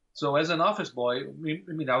 So as an office boy,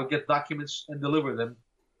 I would get documents and deliver them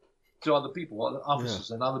to other people, other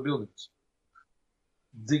offices and other buildings.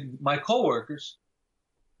 My coworkers,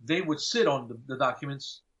 they would sit on the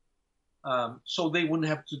documents so they wouldn't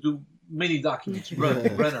have to do many documents, run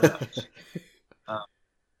around.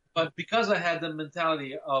 But because I had the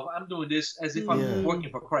mentality of I'm doing this as if I'm working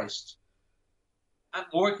for Christ. I'm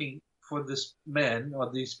working for this man or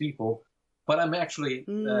these people, but I'm actually,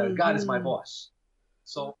 God is my boss.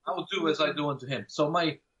 So I will do as I do unto him. So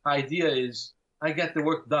my idea is I get the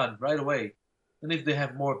work done right away. And if they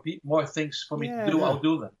have more things for me to do, I'll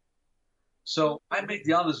do them. So I make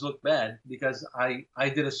the others look bad because I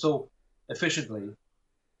did it so efficiently.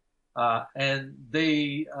 And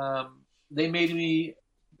they made me,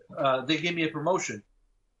 they gave me a promotion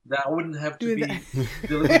that I wouldn't have to be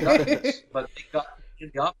delivering documents, but they got in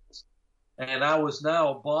the office, and I was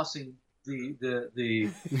now bossing the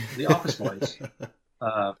office boys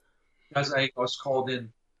because I was called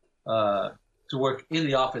in to work in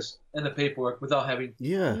the office and the paperwork without having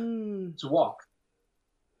to walk.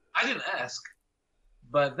 I didn't ask,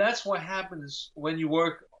 but that's what happens when you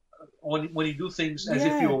work when you do things as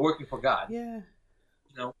if you were working for God. Yeah.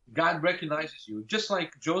 God recognizes you, just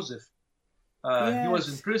like Joseph. He was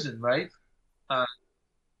in prison, right?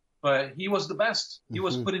 But he was the best. He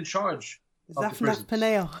was put in charge of the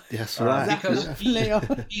prison. Yes, right. Because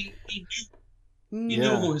he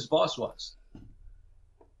knew who his boss was.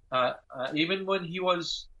 Even when he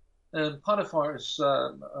was in Potiphar's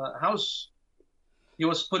house, he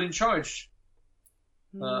was put in charge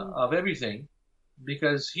of everything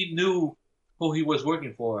because he knew who he was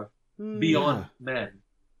working for beyond men.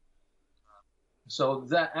 So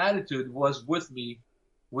that attitude was with me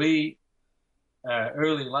way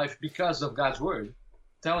early in life because of God's word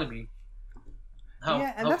telling me how.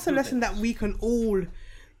 Yeah, and that's a lesson that we can all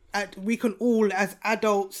as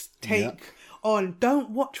adults take on. Don't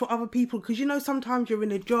watch what other people, because sometimes you're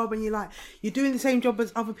in a job and you're doing the same job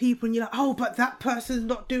as other people and you're like, oh, but that person's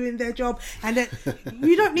not doing their job, and then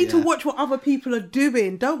you don't need to watch what other people are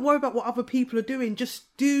doing. Don't worry about what other people are doing.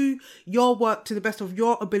 Just do your work to the best of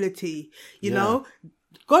your ability. You know,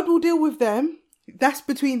 God will deal with them. That's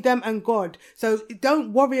between them and God. So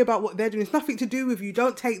don't worry about what they're doing. It's nothing to do with you.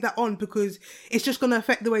 Don't take that on because it's just going to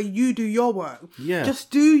affect the way you do your work. Yeah.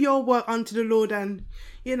 Just do your work unto the Lord and,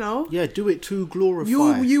 Yeah, do it to glorify.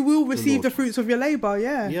 You will receive the fruits of your labour,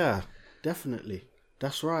 Yeah, definitely.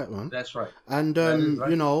 That's right, man. That's right. And,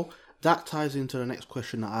 right. That ties into the next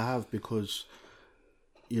question that I have because,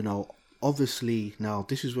 obviously now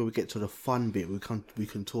this is where we get to the fun bit. We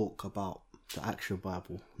can talk about the Action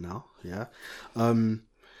Bible now, so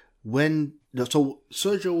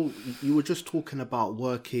Sergio, you were just talking about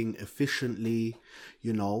working efficiently,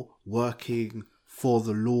 working for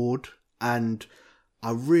the Lord and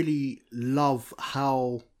I really love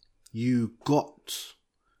how you got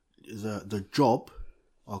the job,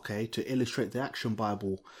 okay, to illustrate the Action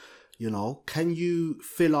Bible. You know, can you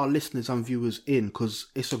fill our listeners and viewers in? Because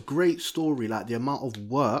it's a great story, like the amount of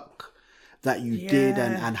work that you did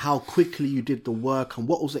and how quickly you did the work and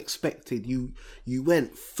what was expected. You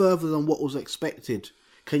went further than what was expected.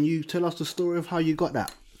 Can you tell us the story of how you got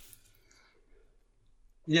that?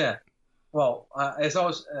 Yeah. Well, as I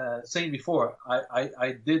was saying before,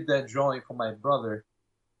 I did that drawing for my brother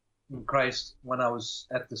in Christ when I was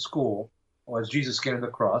at the school, or as Jesus carrying the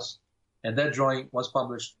cross. And that drawing was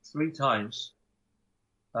published 3 times.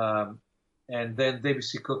 And then David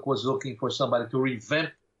C. Cook was looking for somebody to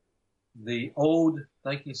revamp the old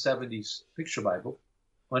 1970s picture Bible.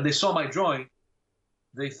 When they saw my drawing,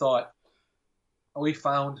 they thought, we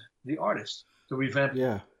found the artist to revamp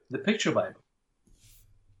the picture Bible.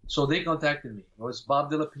 So they contacted me. It was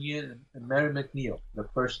Bob De La Pena and Mary McNeil, the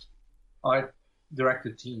first art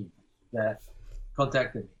director team that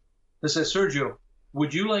contacted me. They said, Sergio,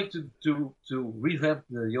 would you like to revamp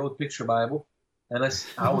the old picture Bible? And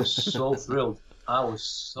I was so thrilled. I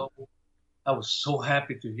was so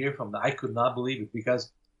happy to hear from them. I could not believe it,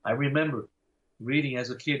 because I remember reading as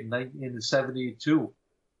a kid in the 72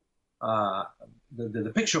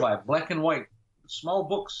 the picture Bible, black and white, small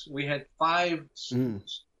books. We had 5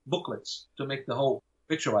 booklets to make the whole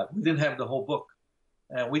picture Bible. We didn't have the whole book,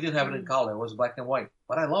 and we didn't have it in color. It was black and white,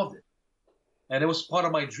 but I loved it. And it was part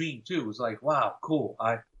of my dream too. It was like, wow, cool.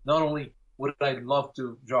 I not only would I love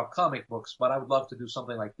to draw comic books, but I would love to do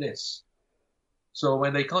something like this. So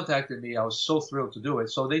when they contacted me, I was so thrilled to do it.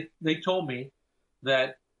 So they told me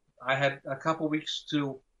that I had a couple weeks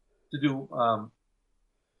to do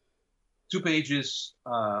 2 pages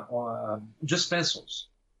or just pencils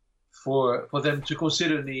for them to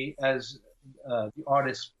consider me as the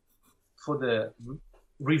artist for the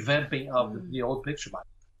revamping of the old picture Bible.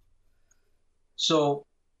 So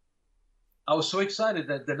I was so excited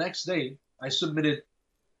that the next day I submitted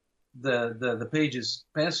the pages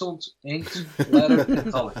penciled, inked, lettered,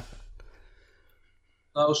 and colored.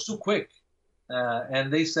 I was too quick,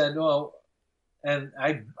 and they said no, and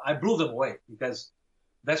I blew them away, because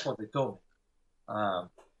that's what they told me.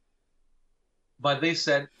 But they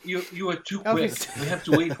said you are too quick. We have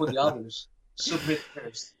to wait for the others. Submit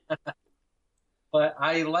first. But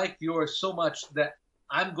I liked yours so much that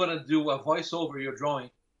I'm going to do a voice over your drawing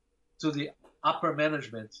to the upper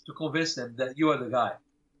management to convince them that you are the guy.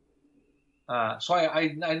 So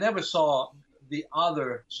I never saw the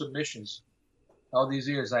other submissions all these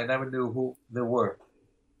years. I never knew who they were.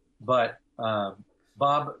 But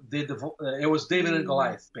Bob did it was David and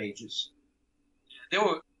Goliath pages.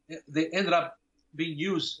 They ended up being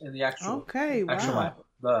used in the actual Bible.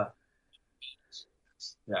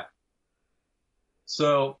 Yeah.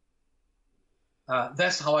 So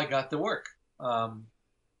that's how I got the work.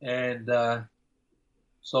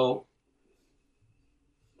 So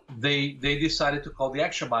they decided to call the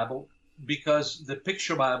Action Bible, because the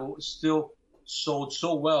picture Bible still sold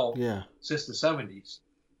so well since the 70s.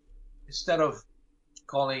 Instead of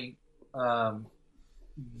calling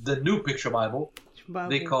the new picture Bible,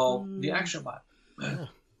 they call the Action Bible. Yeah.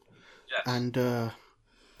 Yes. And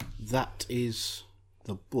that is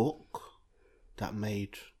the book that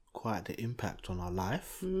made quite the impact on our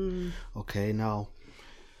life. Okay, now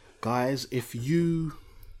guys, if you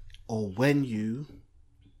or when you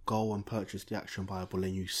go and purchase the Action Bible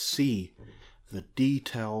and you see the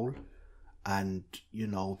detail and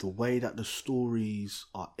the way that the stories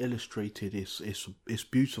are illustrated, it's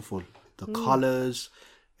beautiful. The colors,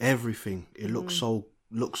 everything, it looks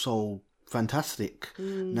so fantastic.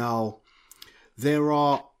 Now there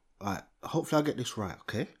are hopefully I'll get this right,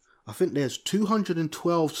 okay? I think there's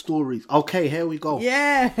 212 stories. Okay, here we go.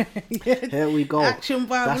 Yeah. Here we go. Action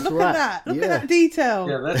Bible. That's Look right. at that. Look at that detail.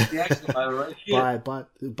 Yeah, that's the Action Bible right here.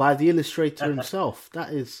 By the illustrator himself.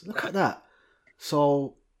 That is, look at that.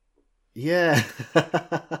 So, yeah.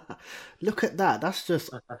 Look at that. That's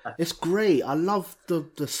just, it's great. I love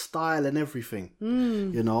the style and everything,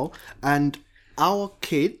 and our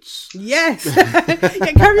kids. Yes.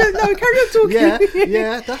 Carry on talking.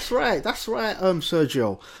 Yeah, that's right,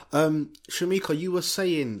 Sergio. Shamika, you were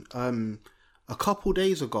saying a couple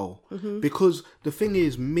days ago, because the thing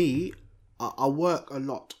is, I work a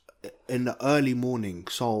lot in the early morning,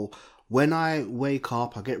 so when I wake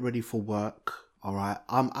up, I get ready for work. All right,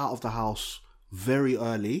 I'm out of the house very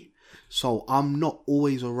early, so I'm not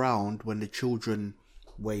always around when the children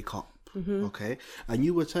wake up. Okay, and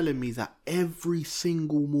you were telling me that every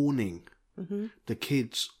single morning the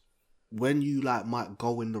kids, when you might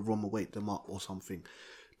go in the room and wake them up or something,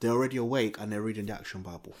 they're already awake and they're reading the Action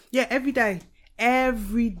Bible. Yeah, every day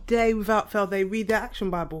without fail, they read the Action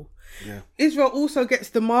Bible. Yeah. Israel also gets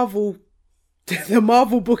the Marvel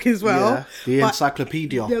book as well. Yeah, the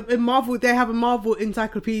encyclopedia. In Marvel, they have a Marvel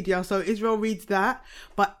encyclopedia, so Israel reads that.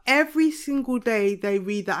 But every single day they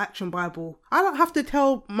read the Action Bible. I don't have to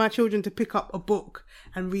tell my children to pick up a book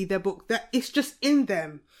and read their book. That it's just in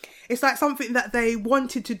them. It's like something that they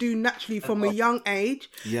wanted to do naturally from a young age.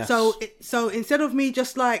 Yes. So instead of me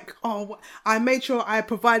just like, I made sure I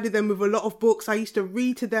provided them with a lot of books. I used to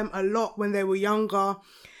read to them a lot when they were younger.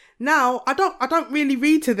 Now, I don't really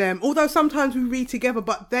read to them, although sometimes we read together,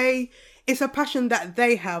 but it's a passion that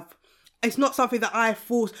they have. It's not something that I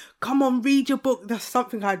force, come on, read your book. That's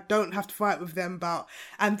something I don't have to fight with them about.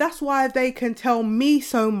 And that's why they can tell me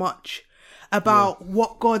so much about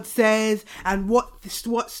what God says and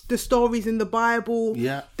what's the stories in the Bible.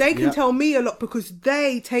 Yeah. They can tell me a lot because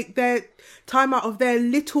they take their time out of their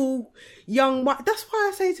little young mind. That's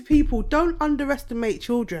why I say to people, don't underestimate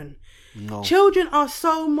children. No. Children are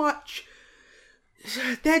so much,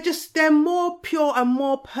 they're more pure and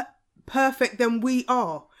more perfect than we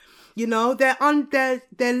are. You know, they're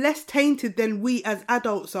less tainted than we as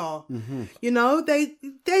adults are. Mm-hmm. You know, I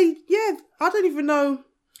don't even know.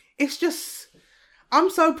 It's just, I'm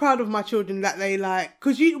so proud of my children that they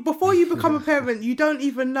because before you become a parent, you don't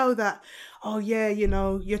even know that, you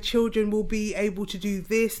know, your children will be able to do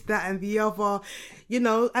this, that, and the other, you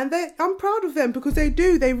know, and I'm proud of them because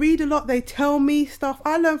they read a lot. They tell me stuff.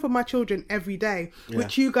 I learn from my children every day,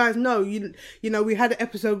 which you guys know, you know, we had an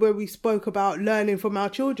episode where we spoke about learning from our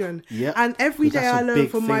children, and every day I learn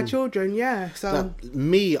from my children. So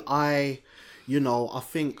you know, I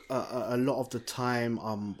think a lot of the time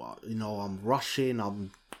I'm rushing,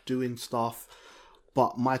 I'm doing stuff,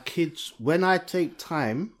 but my kids, when I take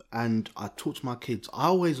time and I talk to my kids, I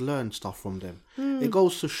always learn stuff from them. It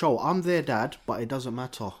goes to show I'm their dad, but it doesn't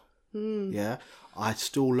matter. Yeah, I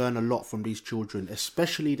still learn a lot from these children,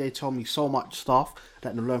 especially they tell me so much stuff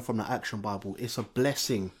that they learn from the Action Bible. It's a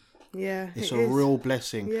blessing. Yeah, it's a real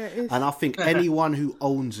blessing. Yeah, it is. And I think anyone who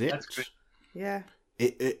owns it,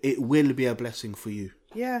 it will be a blessing for you.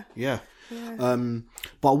 Yeah.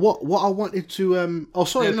 But what I wanted to go on,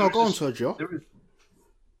 Sergio.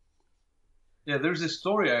 There's a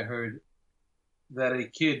story I heard that a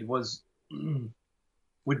kid would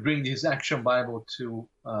bring his Action Bible to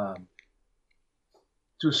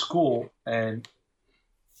school, and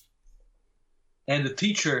the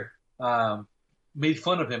teacher made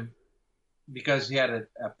fun of him because he had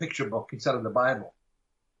a picture book instead of the Bible.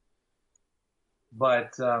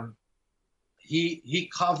 But he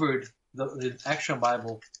covered the Action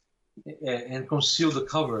Bible and concealed the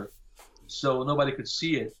cover so nobody could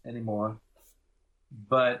see it anymore.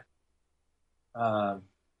 But I'm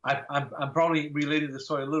probably relating the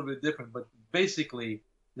story a little bit different, but basically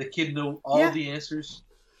the kid knew all the answers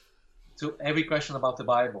to every question about the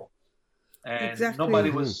Bible. And nobody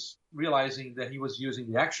was realizing that he was using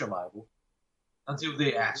the Action Bible until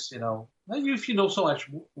they asked, you know, if you know so much,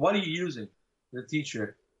 what are you using? The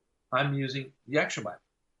teacher, I'm using the Action Bible.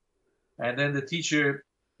 And then the teacher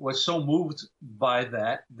was so moved by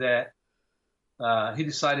that he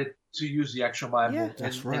decided to use the Action Bible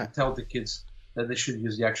and tell the kids that they should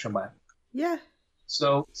use the Action Bible. Yeah.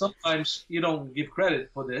 So sometimes you don't give credit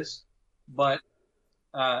for this, but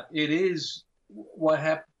it is what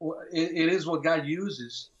it is what God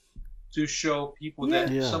uses to show people that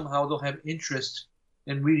somehow don't have interest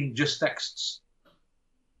in reading just texts.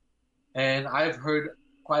 And I've heard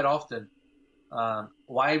quite often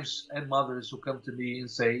wives and mothers who come to me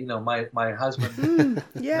and say, you know, my husband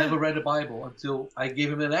never read the Bible until I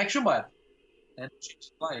gave him an Action Bible, and it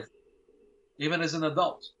changed his life, even as an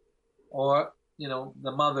adult. Or, you know,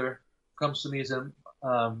 the mother comes to me and says,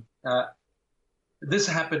 this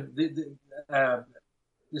happened,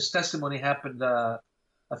 this testimony happened a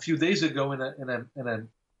few days ago in a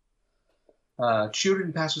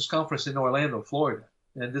children pastors conference in Orlando, Florida.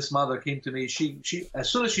 And this mother came to me. She as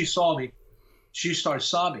soon as she saw me, she started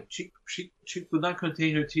sobbing. She could not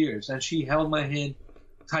contain her tears, and she held my hand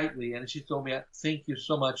tightly, and she told me, "Thank you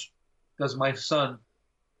so much, because my son,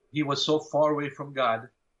 he was so far away from God,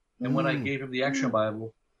 and when I gave him the Action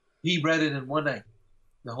Bible, he read it in one night,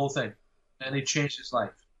 the whole thing, and it changed his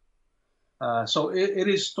life." So it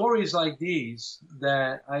is stories like these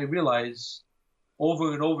that I realize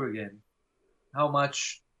over and over again how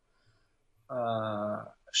much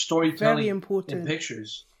storytelling in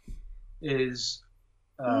pictures is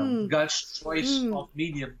God's choice of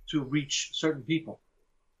medium to reach certain people.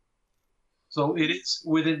 So it is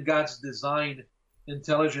within God's design,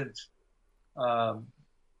 intelligent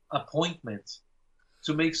appointment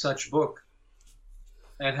to make such book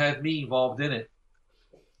and have me involved in it.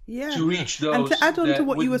 Yeah. To reach those. And to add on that to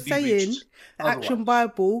what you were wouldn't be saying, reached the Action otherwise.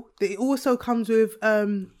 Bible, it also comes with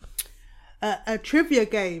a trivia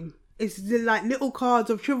game. It's like little cards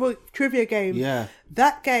of trivia game. Yeah.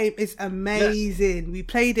 That game is amazing. Yes. We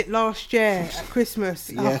played it last year at Christmas.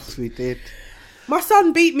 Yes, we did. My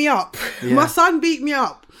son beat me up. Yeah. My son beat me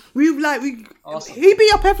up. Awesome. He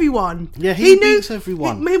beat up everyone. Yeah, he beats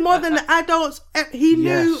everyone. He more than the adults. He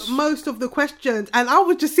knew Yes. most of the questions, and I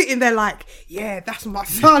was just sitting there like, yeah, that's my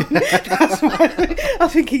son. I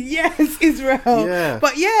was thinking, yes, Israel. Yeah.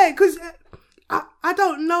 But yeah, because I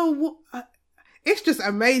don't know what. It's just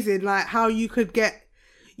amazing, like how you could get.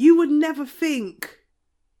 You would never think.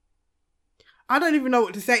 I don't even know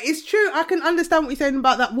what to say. It's true. I can understand what you're saying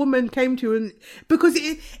about that woman came to, and because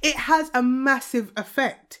it has a massive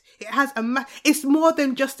effect. It has it's more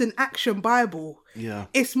than just an action Bible. Yeah.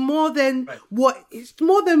 It's more than what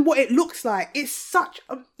it looks like. It's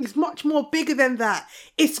much more bigger than that.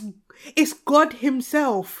 It's God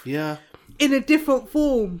himself. Yeah. In a different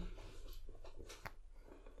form.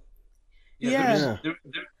 Yeah.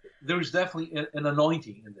 There is definitely an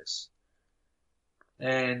anointing in this.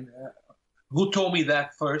 And who told me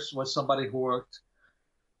that first was somebody who worked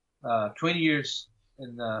 20 years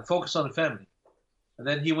in Focus on the Family. And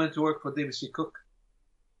then he went to work for David C. Cook.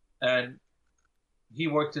 And he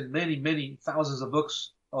worked in many, many thousands of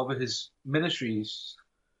books over his ministries.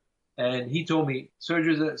 And he told me,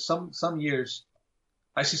 Sergio, that some years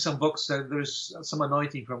I see some books that there's some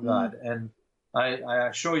anointing from God. And I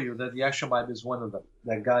assure you that the Action Bible is one of them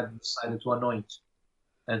that God decided to anoint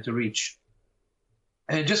and to reach.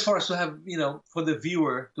 And just for us to have, for the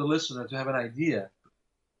viewer, the listener, to have an idea,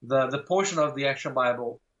 the portion of the Action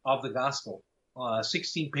Bible of the Gospel,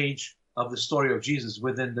 16-page of the story of Jesus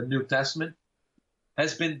within the New Testament,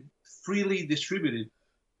 has been freely distributed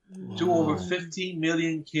to over 15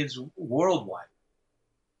 million kids worldwide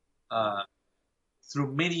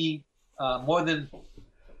through many, more than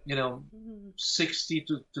 60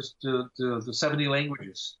 to 70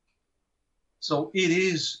 languages. So it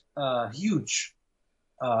is a huge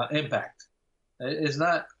impact. It's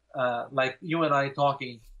not like you and I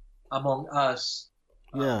talking among us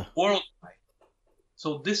worldwide.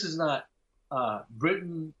 So this is not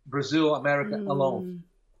Britain, Brazil, America alone.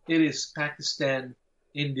 It is Pakistan,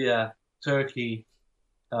 India, Turkey,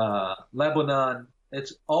 Lebanon.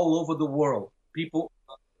 It's all over the world. People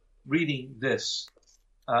are reading this.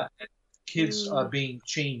 Kids are being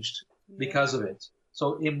changed because of it.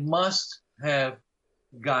 So it must have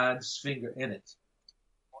God's finger in it.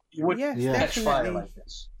 You wouldn't catch fire like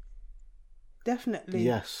this. Definitely.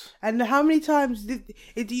 Yes. And how many times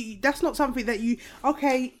that's not something that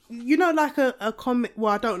like a comic.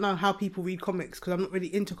 Well, I don't know how people read comics because I'm not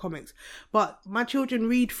really into comics, but my children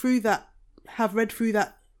have read through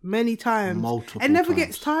that many times. Multiple and never times.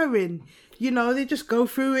 gets tiring. They just go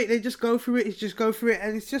through it.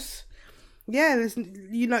 And it's just, there's,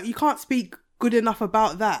 you can't speak good enough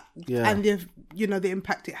about that. Yeah. And the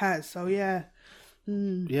impact it has. So yeah.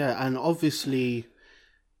 Yeah, and obviously,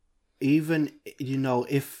 even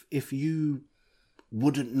if you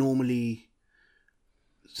wouldn't normally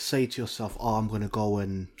say to yourself, I'm going to go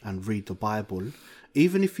and read the Bible,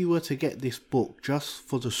 even if you were to get this book just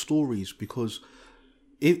for the stories, because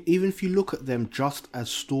even if you look at them just as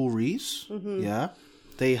stories,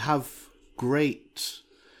 they have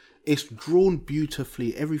it's drawn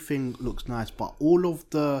beautifully, everything looks nice, but all of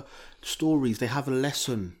the stories, they have a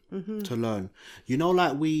lesson to learn.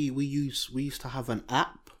 Like we used to have an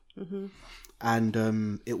app,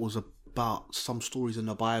 and it was about some stories in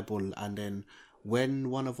the Bible, and then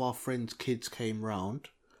when one of our friends' kids came round,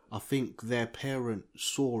 I think their parent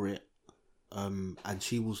saw it, and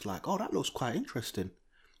she was like, "Oh, that looks quite interesting."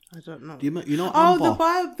 I don't know. You know Amber?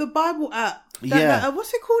 the Bible app.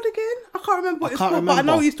 What's it called again? I can't remember what it's called, but I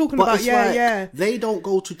know what he's talking about. Yeah. They don't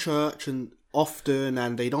go to church and often,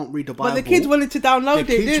 and they don't read the Bible. But the kids wanted to download it,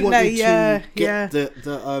 didn't they? Get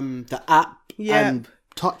the app and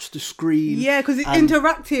touch the screen. Yeah, because it's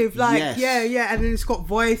interactive. Like, and then it's got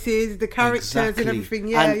voices, the characters and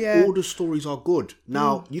everything. All the stories are good.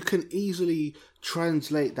 Now, you can easily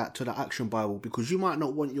translate that to the Action Bible, because you might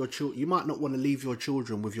not want you might not want to leave your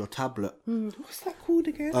children with your tablet. What's that called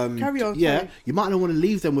again? Carry on. Yeah, you might not want to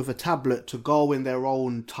leave them with a tablet to go in their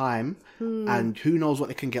own time, and who knows what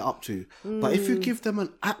they can get up to. But if you give them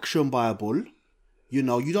an Action Bible, you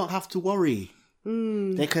don't have to worry.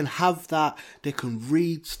 They can have that. They can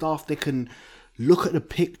read stuff. They can look at the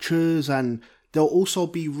pictures, and they'll also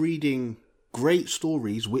be reading great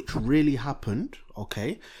stories which really happened.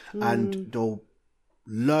 Okay, and they'll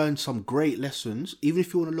learn some great lessons, even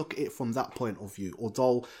if you want to look at it from that point of view,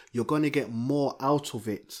 although you're going to get more out of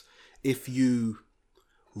it if you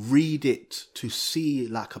read it to see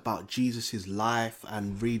like about Jesus's life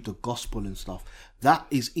and read the gospel and stuff. That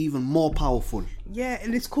is even more powerful. Yeah,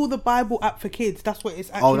 and it's called the Bible app for kids. That's what it's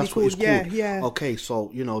actually that's called. what it's called. Yeah. Okay,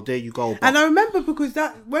 so there you go. And I remember because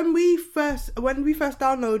that when we first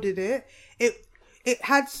downloaded it, it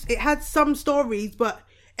had some stories, but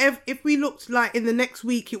if we looked like in the next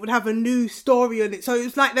week, it would have a new story on it. So it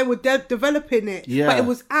was like they were developing it, but it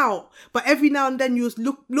was out. But every now and then you just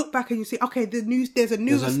look back and you see, okay, there's a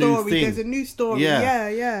new story. There's a new story.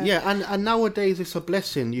 Yeah. And nowadays it's a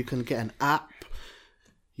blessing. You can get an app.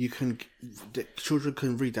 The children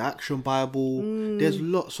can read the Action Bible. There's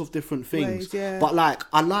lots of different things. But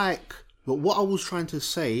but what I was trying to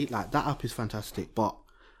say, like that app is fantastic, but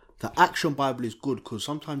the Action Bible is good because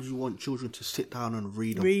sometimes you want children to sit down and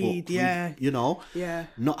read a book.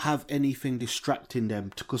 Not have anything distracting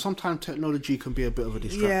them, because sometimes technology can be a bit of a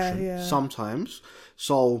distraction. Sometimes.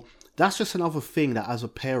 So that's just another thing that as a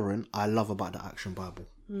parent I love about the Action Bible.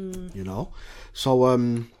 So I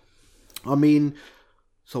mean,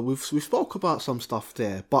 so we spoke about some stuff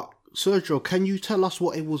there, but Sergio, can you tell us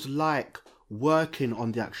what it was like working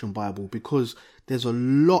on the Action Bible? Because there's a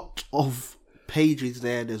lot of pages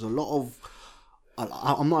there's a lot of,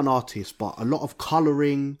 I'm not an artist, but a lot of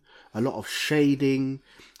colouring, a lot of shading.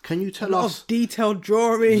 Can you tell us? Of detailed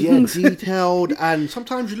drawings. Yeah, detailed. And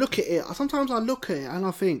sometimes I look at it and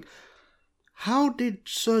I think, how did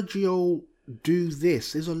Sergio do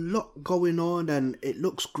this? There's a lot going on and it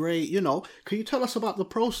looks great. Can you tell us about the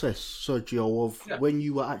process, Sergio, of when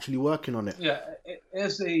you were actually working on it? Yeah,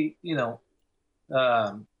 as a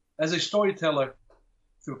storyteller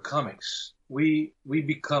through comics, we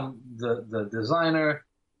become the designer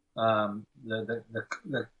of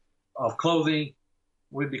clothing.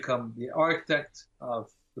 We become the architect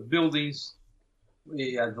of the buildings.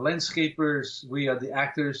 We are the landscapers. We are the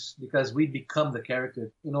actors, because we become the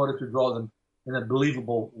character in order to draw them in a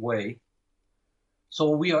believable way. So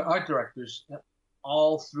we are art directors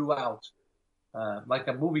all throughout, like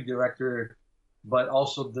a movie director, but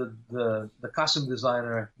also the costume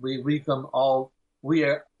designer. We become all. We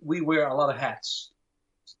wear a lot of hats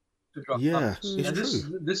to draw comics. And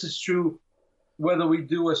this is true whether we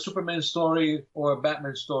do a Superman story or a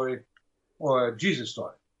Batman story or a Jesus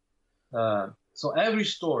story. So every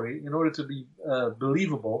story, in order to be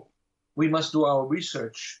believable, we must do our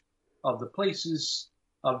research of the places,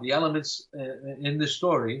 of the elements in the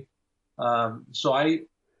story. So I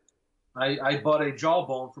bought a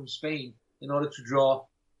jawbone from Spain in order to draw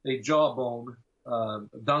a jawbone,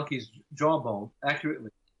 donkey's jawbone, accurately.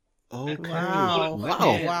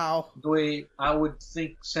 Okay. Wow. The way I would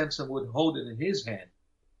think Samson would hold it in his hand.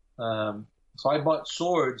 So I bought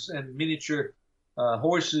swords and miniature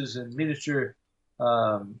horses and miniature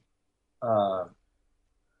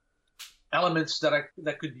elements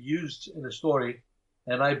that could be used in the story.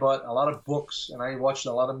 And I bought a lot of books and I watched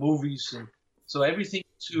a lot of movies. And so everything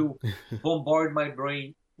to bombard my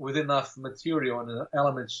brain with enough material and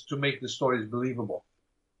elements to make the stories believable.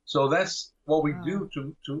 So that's what we do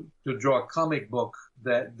to draw a comic book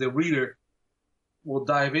that the reader will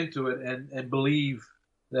dive into it and believe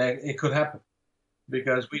that it could happen,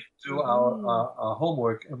 because we do our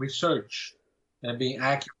homework and research and being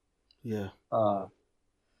accurate. Yeah.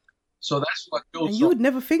 So that's what goes on. And you would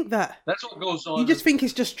never think that. That's what goes on. You just think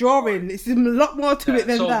it's just drawing. It's a lot more to it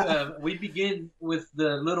than that. We begin with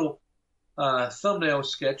the little thumbnail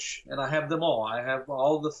sketch, and I have them all. I have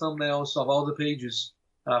all the thumbnails of all the pages,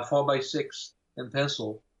 4x6 in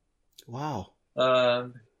pencil. Wow.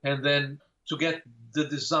 And then to get the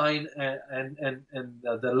design and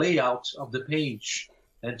the layout of the page,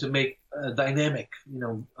 and to make a dynamic,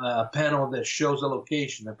 a panel that shows a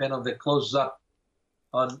location, a panel that closes up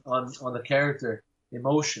on the character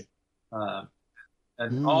emotion,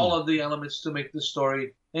 and all of the elements to make the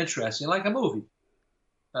story interesting, like a movie.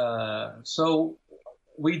 So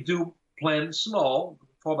we do plan small,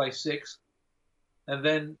 4x6, and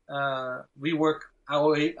then we work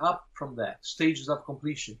our way up from that, stages of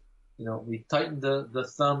completion. We tighten the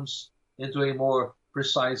thumbs into a more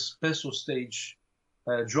precise pencil stage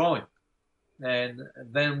drawing, and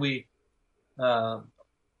then we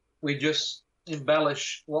just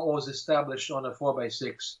embellish what was established on a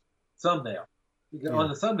 4x6 thumbnail. Yeah. On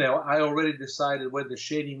the thumbnail, I already decided where the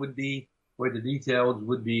shading would be, where the details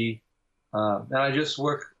would be, and I just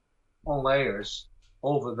work on layers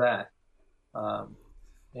over that.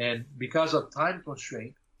 And because of time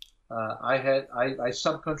constraint, I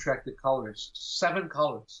subcontracted colorists, 7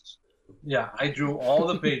 colorists. Yeah, I drew all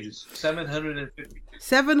the pages, 750.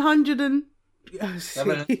 700 and...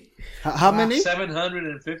 How many?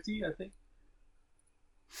 750, I think.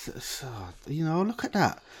 So, look at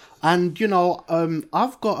that. And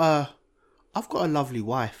I've got a lovely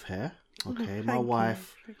wife here. Okay, my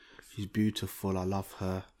wife, she's beautiful. I love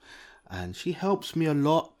her, and she helps me a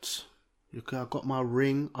lot. Okay, I got my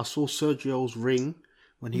ring. I saw Sergio's ring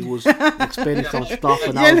when he was explaining some stuff,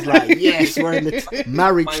 and I was like, yes, we're in the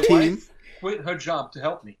marriage My team. wife quit her job to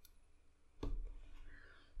help me.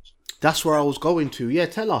 That's where I was going to. Yeah,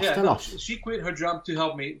 tell us. She quit her job to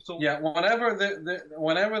help me. So yeah, whenever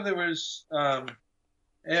there was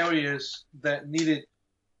areas that needed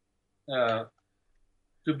to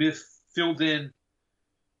be filled in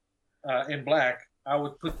black, I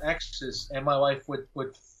would put X's, and my wife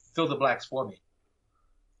would fill the blacks for me.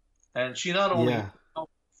 And she not only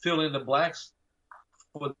fill in the blacks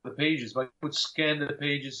for the pages, but would scan the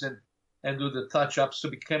pages and do the touch-ups to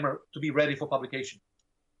be ready for publication.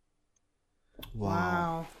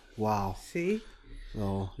 Wow. See?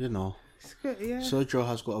 So, It's good, yeah. Sergio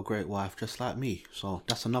has got a great wife just like me. So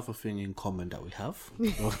that's another thing in common that we have.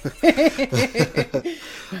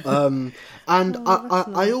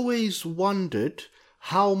 I always wondered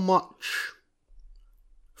how much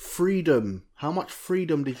freedom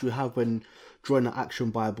did you have when drawing an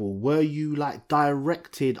Action Bible? Were you like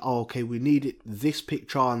directed, okay, we needed this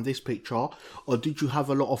picture and this picture, or did you have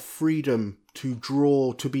a lot of freedom to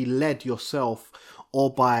draw, to be led yourself,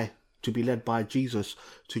 or to be led by Jesus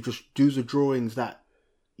to just do the drawings that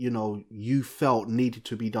you felt needed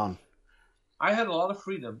to be done? I had a lot of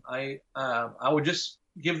freedom. I would just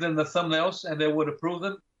give them the thumbnails, and they would approve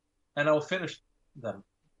them, and I would finish them.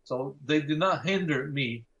 So they did not hinder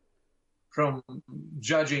me from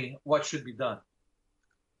judging what should be done.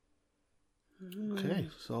 Okay,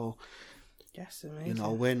 so that's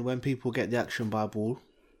amazing. When people get the Action Bible,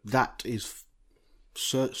 that is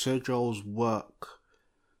Sergio's work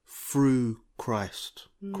through Christ.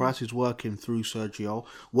 Christ is working through Sergio.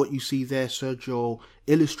 What you see there, Sergio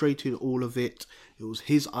illustrated all of it. It was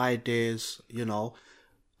his ideas,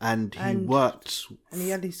 and he worked. And he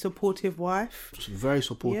had his supportive wife. Very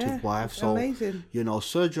supportive wife. So amazing.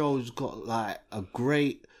 Sergio's got like a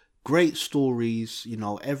great stories.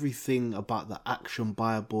 Everything about the Action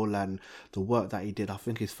Bible and the work that he did, I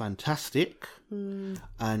think, is fantastic. And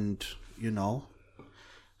I'm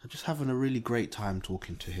just having a really great time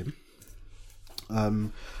talking to him.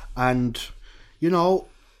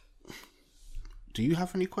 Do you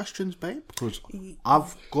have any questions, babe? Because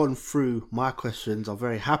I've gone through my questions. I'm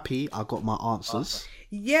very happy I got my answers.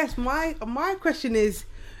 Yes, my question is,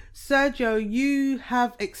 Sergio, you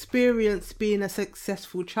have experience being a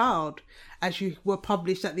successful child, as you were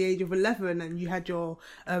published at the age of 11, and you had your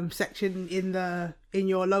section in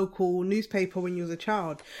your local newspaper when you was a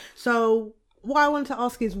child. So what I want to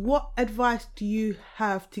ask is, what advice do you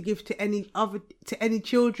have to give to any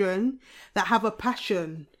children that have a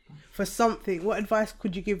passion for something? What advice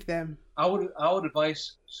could you give them? I would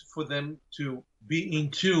advise for them to be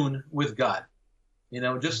in tune with God.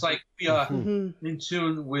 Just like we are in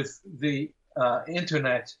tune with the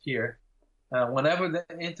internet here. Whenever the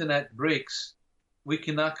internet breaks, we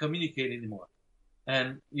cannot communicate anymore,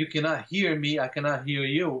 and you cannot hear me. I cannot hear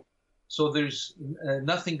you. So there's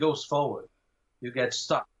nothing goes forward. You get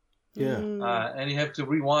stuck. Yeah. And you have to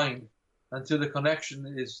rewind until the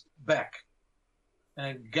connection is back,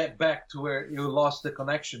 and get back to where you lost the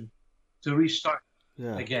connection to restart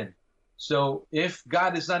again. So if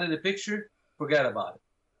God is not in the picture, forget about it.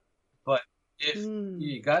 But if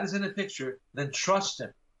God is in the picture, then trust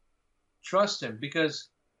Him. Trust Him, because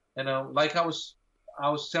like I was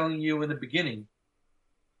telling you in the beginning,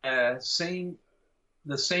 the same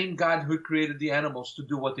God who created the animals to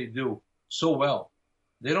do what they do so well.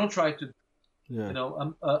 They don't try to,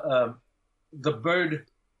 the bird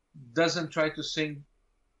doesn't try to sing,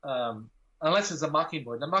 unless it's a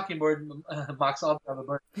mockingbird. The mockingbird mocks all the other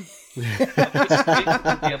birds.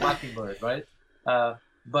 It's be a mockingbird, right?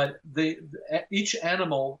 But each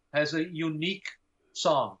animal has a unique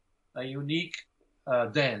song, a unique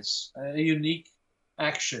dance, a unique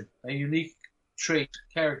action, a unique trait,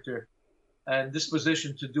 character, and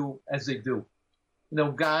disposition to do as they do.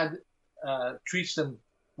 God treats them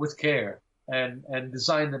with care and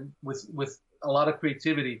designed them with a lot of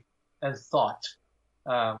creativity and thought.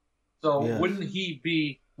 Wouldn't He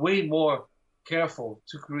be way more careful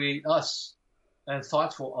to create us and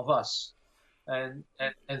thoughtful of us and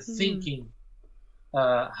thinking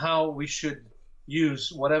how we should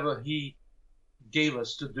use whatever He gave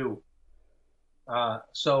us to do?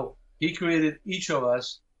 So He created each of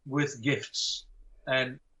us with gifts,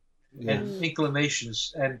 and and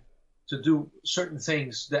inclinations, and to do certain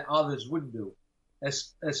things that others wouldn't do.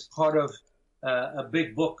 As part of a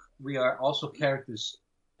big book, we are also characters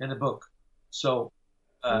in the book. So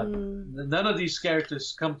none of these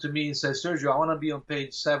characters come to me and say, Sergio, I want to be on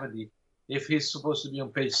page 70 if he's supposed to be on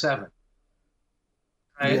page 7.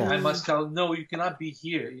 I must tell him, no, you cannot be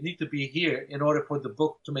here. You need to be here in order for the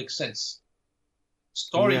book to make sense.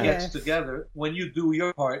 Story gets together when you do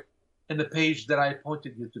your part in the page that I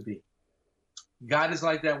appointed you to be. God is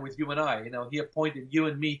like that with you and I. He appointed you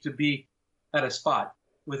and me to be at a spot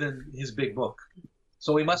within his big book.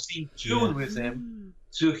 So we must be in tune with him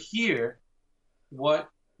to hear what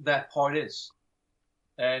that part is.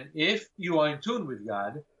 And if you are in tune with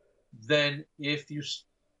God, then if you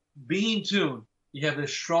be in tune, you have a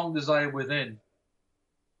strong desire within,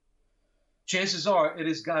 chances are it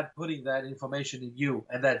is God putting that information in you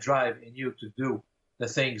and that drive in you to do the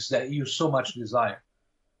things that you so much desire.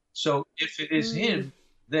 So if it is him,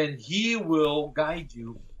 then he will guide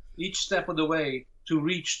you each step of the way to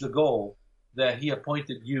reach the goal that he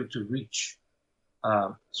appointed you to reach.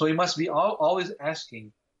 So you must be always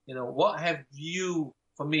asking, what have you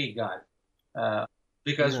for me, God?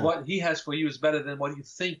 Because what he has for you is better than what you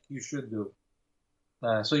think you should do.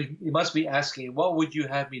 So you must be asking, what would you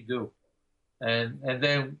have me do? And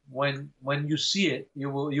then when you see it, you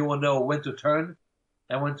will know when to turn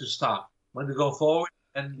and when to stop, when to go forward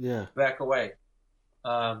and back away.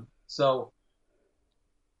 So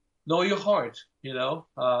know your heart,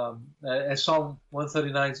 as Psalm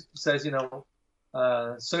 139 says,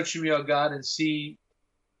 search me, O God, and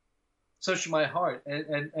search my heart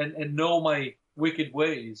and know my wicked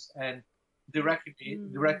ways and direct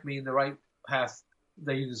me in the right path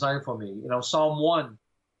that you designed for me. Psalm 1,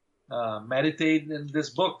 meditate in this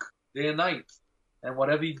book day and night, and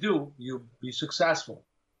whatever you do, you'll be successful.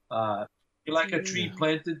 You're like a tree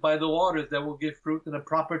planted by the waters that will give fruit in a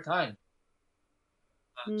proper time.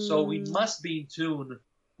 So we must be in tune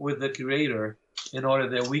with the Creator in order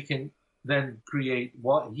that we can then create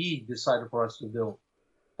what He decided for us to do.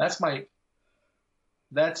 That's my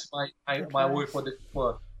word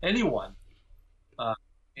for anyone.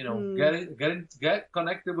 Get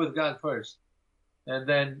connected with God first, and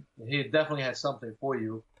then He definitely has something for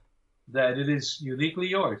you that it is uniquely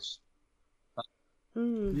yours.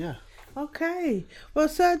 Yeah. Okay. Well,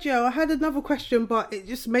 Sergio, I had another question, but it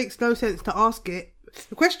just makes no sense to ask it.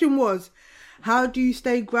 The question was, how do you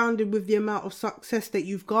stay grounded with the amount of success that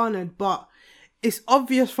you've garnered? But it's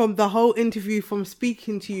obvious from the whole interview, from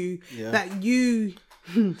speaking to you, that you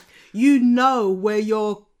know where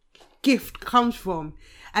your gift comes from,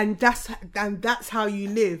 and that's how you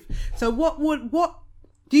live. So what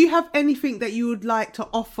do you have anything that you would like to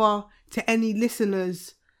offer to any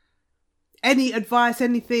listeners? Any advice,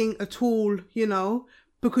 anything at all,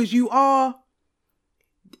 because you are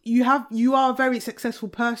a very successful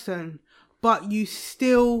person, but you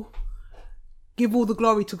still give all the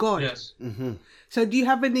glory to God. Yes. Mm-hmm. So do you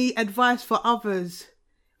have any advice for others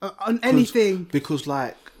on anything? Because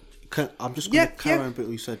I'm just going to carry on a bit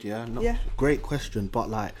what you said, great question,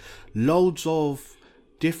 but loads of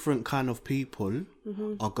different kind of people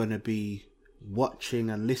are going to be watching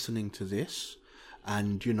and listening to this,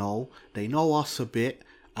 and they know us a bit,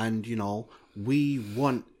 and we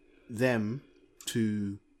want them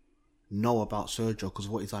to know about Sergio because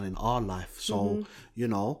of what he's done in our life. So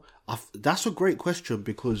that's a great question,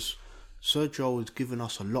 because Sergio has given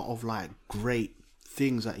us a lot of great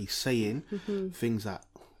things that he's saying, things that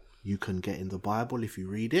you can get in the Bible if you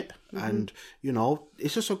read it, and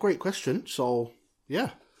it's just a great question. So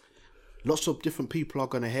lots of different people are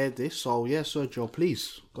going to hear this. So Sergio,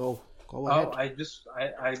 please go ahead.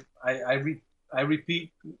 I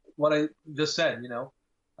repeat what I just said.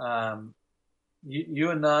 You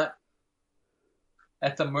are not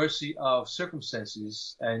at the mercy of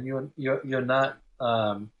circumstances, and you're not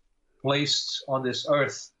placed on this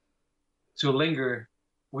earth to linger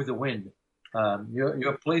with the wind.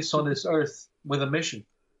 You're placed on this earth with a mission,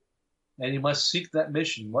 and you must seek that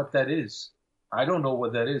mission. What that is, I don't know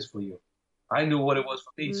what that is for you. I knew what it was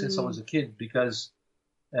for me since I was a kid, because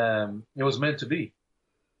it was meant to be.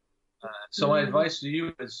 So my advice to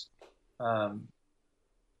you is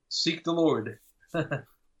seek the Lord.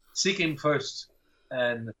 Seek Him first,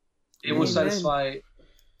 and it will satisfy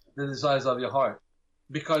the desires of your heart.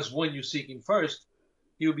 Because when you seek Him first,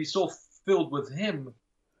 you'll be so filled with Him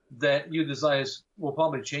that your desires will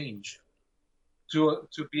probably change to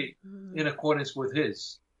be in accordance with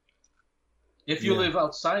His. If you live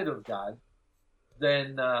outside of God,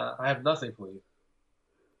 then I have nothing for you.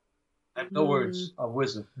 I have no words of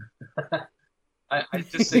wisdom. I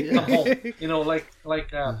just say, come home.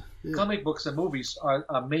 comic books and movies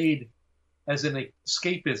are made as an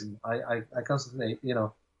escapism. I constantly,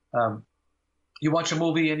 you watch a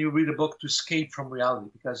movie and you read a book to escape from reality,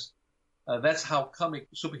 because that's how comic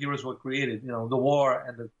superheroes were created. The war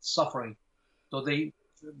and the suffering. So they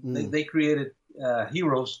created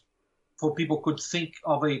heroes for people could think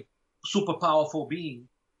of a super powerful being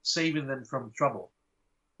saving them from trouble,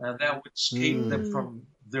 and that would escape them from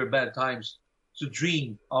their bad times, to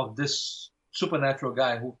dream of this supernatural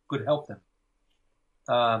guy who could help them.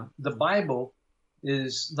 The Bible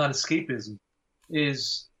is not escapism,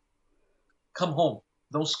 is come home,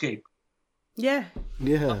 don't escape. Yeah.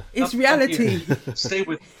 Yeah. It's reality. Stay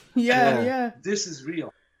with Yeah. This is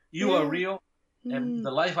real. You are real, and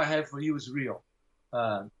the life I have for you is real.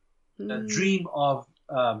 Dream of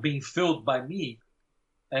being filled by me,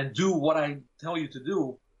 and do what I tell you to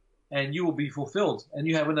do, and you will be fulfilled, and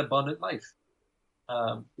you have an abundant life.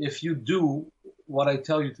 If you do what I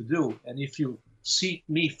tell you to do, and if you seek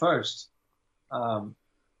me first, and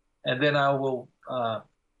then I will,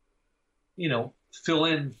 fill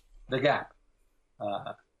in the gap.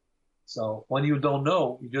 So when you don't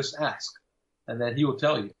know, you just ask, and then he will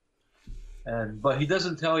tell you. But he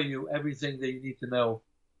doesn't tell you everything that you need to know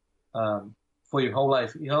for your whole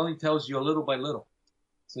life. He only tells you a little by little.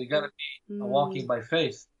 So you got to be walking by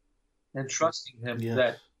faith and trusting him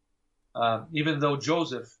that even though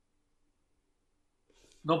Joseph,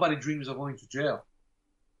 nobody dreams of going to jail,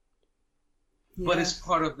 but it's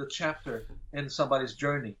part of the chapter in somebody's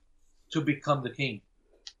journey to become the king.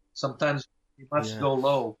 Sometimes you must go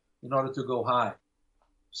low in order to go high.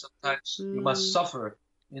 Sometimes you must suffer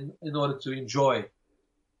in order to enjoy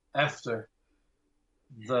after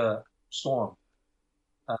the storm.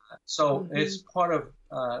 So it's part of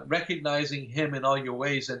recognizing him in all your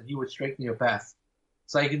ways, and he will straighten your path.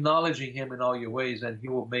 It's like acknowledging him in all your ways, and he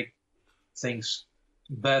will make things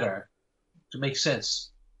better to make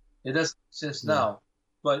sense. It doesn't make sense now,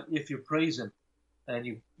 but if you praise him and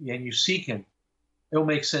you seek him, it will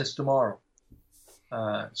make sense tomorrow.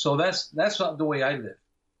 So that's not the way I live.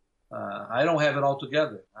 I don't have it all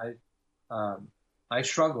together. I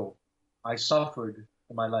struggle. I suffered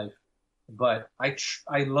in my life, but I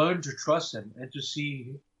learned to trust him and to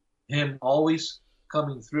see him always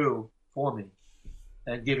coming through for me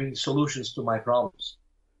and giving solutions to my problems.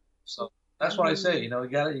 So that's what I say. You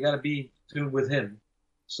gotta be tuned with him,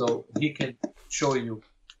 so he can show you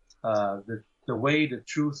the way, the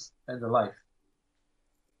truth, and the life.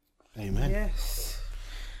 Amen. Yes.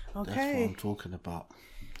 Okay. That's what I'm talking about.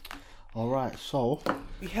 All right, so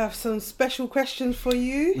we have some special questions for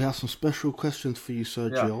you. We have some special questions for you,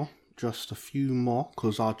 Sergio. Yeah. Just a few more,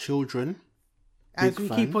 because our children, as we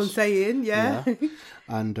keep on saying,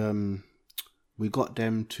 and we got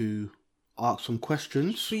them to ask some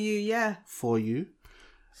questions for you, for you,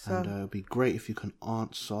 so. And it'd be great if you can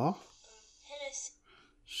answer. Yes.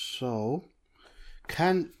 So,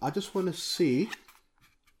 I just want to see.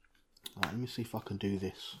 All right, let me see if I can do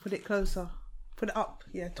this. Put it closer. Put it up.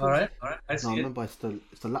 Yeah. All right. I see remember it's the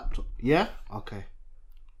laptop. Yeah. Okay.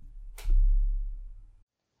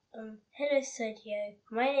 Hello, Sergio.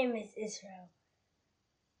 My name is Israel.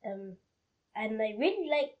 And I really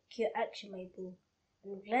like your action Bible.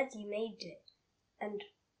 I'm glad you made it. And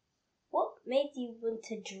what made you want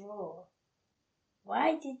to draw?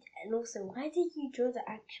 Why did you draw the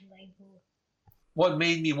action Bible? What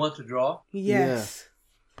made me want to draw? Yes.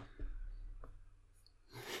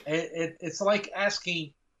 It's like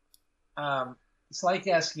asking, a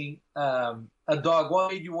dog,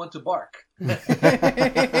 what made you want to bark? You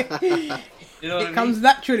know what it comes mean?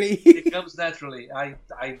 Naturally. It comes naturally. I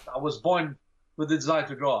was born with the desire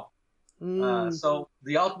to draw. So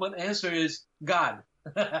the ultimate answer is God.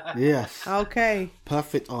 Yes. Okay.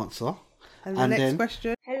 Perfect answer. And the next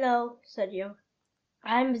question. Hello, Sergio.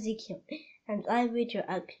 I'm Ezekiel, and I read your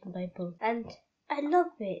action Bible, and I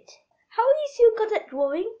love it. How are you so good at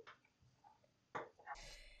drawing?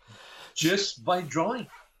 Just by drawing.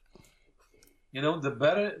 The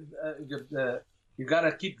better, you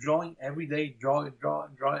gotta keep drawing every day, draw,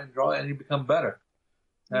 and you become better.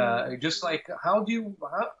 Just like how do you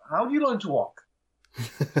learn to walk?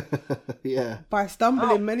 Yeah. By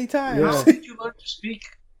stumbling many times. Yeah. How did you learn to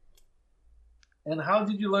speak? And how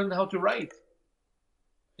did you learn how to write?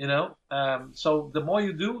 So the more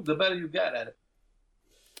you do, the better you get at it.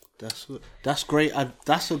 That's great.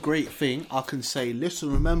 That's a great thing. I can say,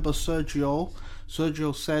 listen, remember Sergio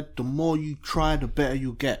said the more you try, the better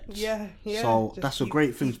you get. Yeah. So that's a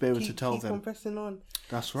great thing to be able to tell them. Keep on pressing on.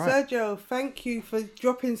 That's right. Sergio, thank you for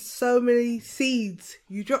dropping so many seeds.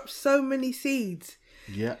 You dropped so many seeds.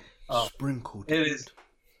 Yeah. Sprinkled. It is.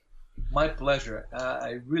 My pleasure.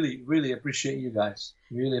 I really, really appreciate you guys.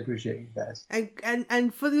 Really appreciate you guys.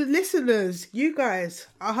 And for the listeners, you guys,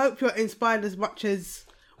 I hope you're inspired as much as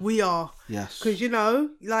we are. Yes. Because, you know,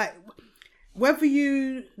 like, whether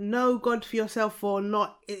you know God for yourself or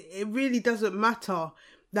not, it really doesn't matter.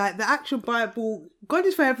 Like, the Action Bible, God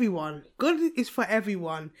is for everyone. God is for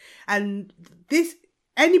everyone. And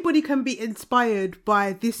anybody can be inspired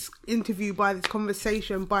by this interview, by this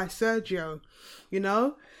conversation, by Sergio, you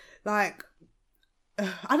know? Like,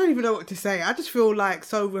 I don't even know what to say. I just feel like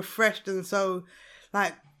so refreshed and so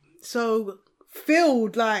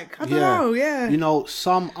filled. Like, I don't know. Yeah. You know,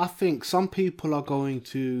 I think some people that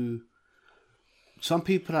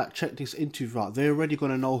check this interview out, they're already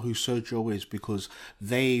going to know who Sergio is because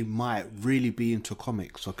they might really be into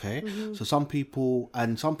comics, okay? Mm-hmm. So some people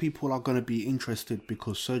are going to be interested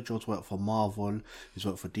because Sergio's worked for Marvel, he's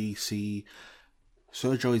worked for DC.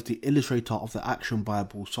 Sergio is the illustrator of the Action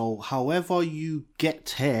Bible. So however you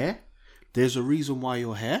get here, there's a reason why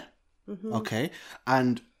you're here, okay?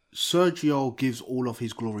 And Sergio gives all of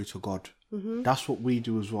his glory to God. Mm-hmm. That's what we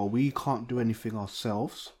do as well. We can't do anything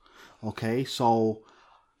ourselves, okay? So,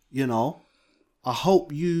 you know, I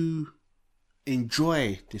hope you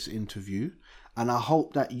enjoy this interview and I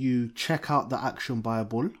hope that you check out the Action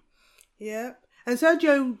Bible. Yeah. And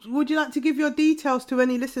Sergio, would you like to give your details to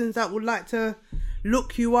any listeners that would like to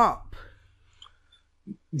look you up?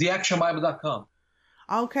 TheActionBible.com.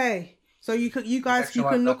 Okay. So you can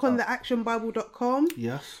look on theactionbible.com.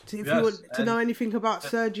 Yes. If you want to know anything about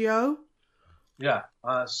Sergio. Yeah.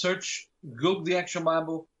 Google the Action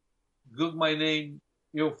Bible. Google my name.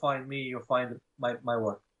 You'll find me. You'll find my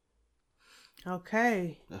work.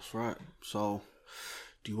 Okay. That's right. So,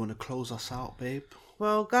 do you want to close us out, babe?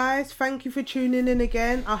 Well, guys, thank you for tuning in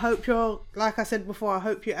again. I hope you're, like I said before, I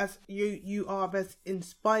hope you are as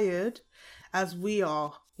inspired as we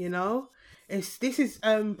are. You know, this is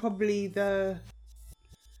probably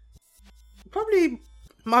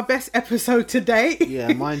my best episode to date.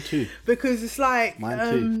 Yeah, mine too. Because it's like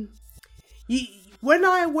mine too.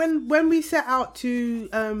 When we set out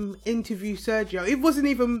to interview Sergio, it wasn't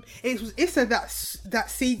even Issa that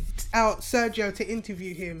seeked out Sergio to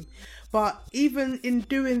interview him. But even in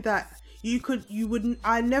doing that,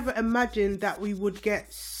 I never imagined that we would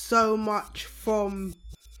get so much from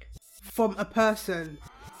a person.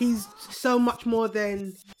 He's so much more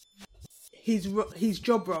than his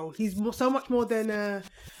job role. He's so much more than a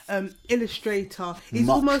illustrator. He's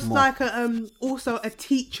much almost more. like also a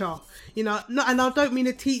teacher. You know, and I don't mean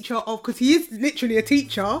a teacher of, because he is literally a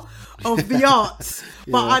teacher of the arts,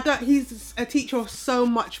 but he's a teacher of so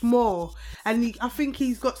much more, and I think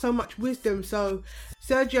he's got so much wisdom. So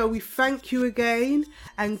Sergio, we thank you again,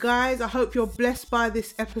 and guys, I hope you're blessed by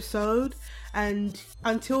this episode, and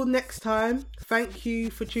until next time, thank you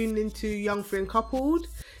for tuning into Young Free and Coupled.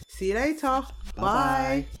 See you later.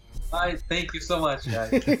 Bye. Bye. Thank you so much,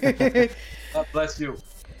 guys. God bless you.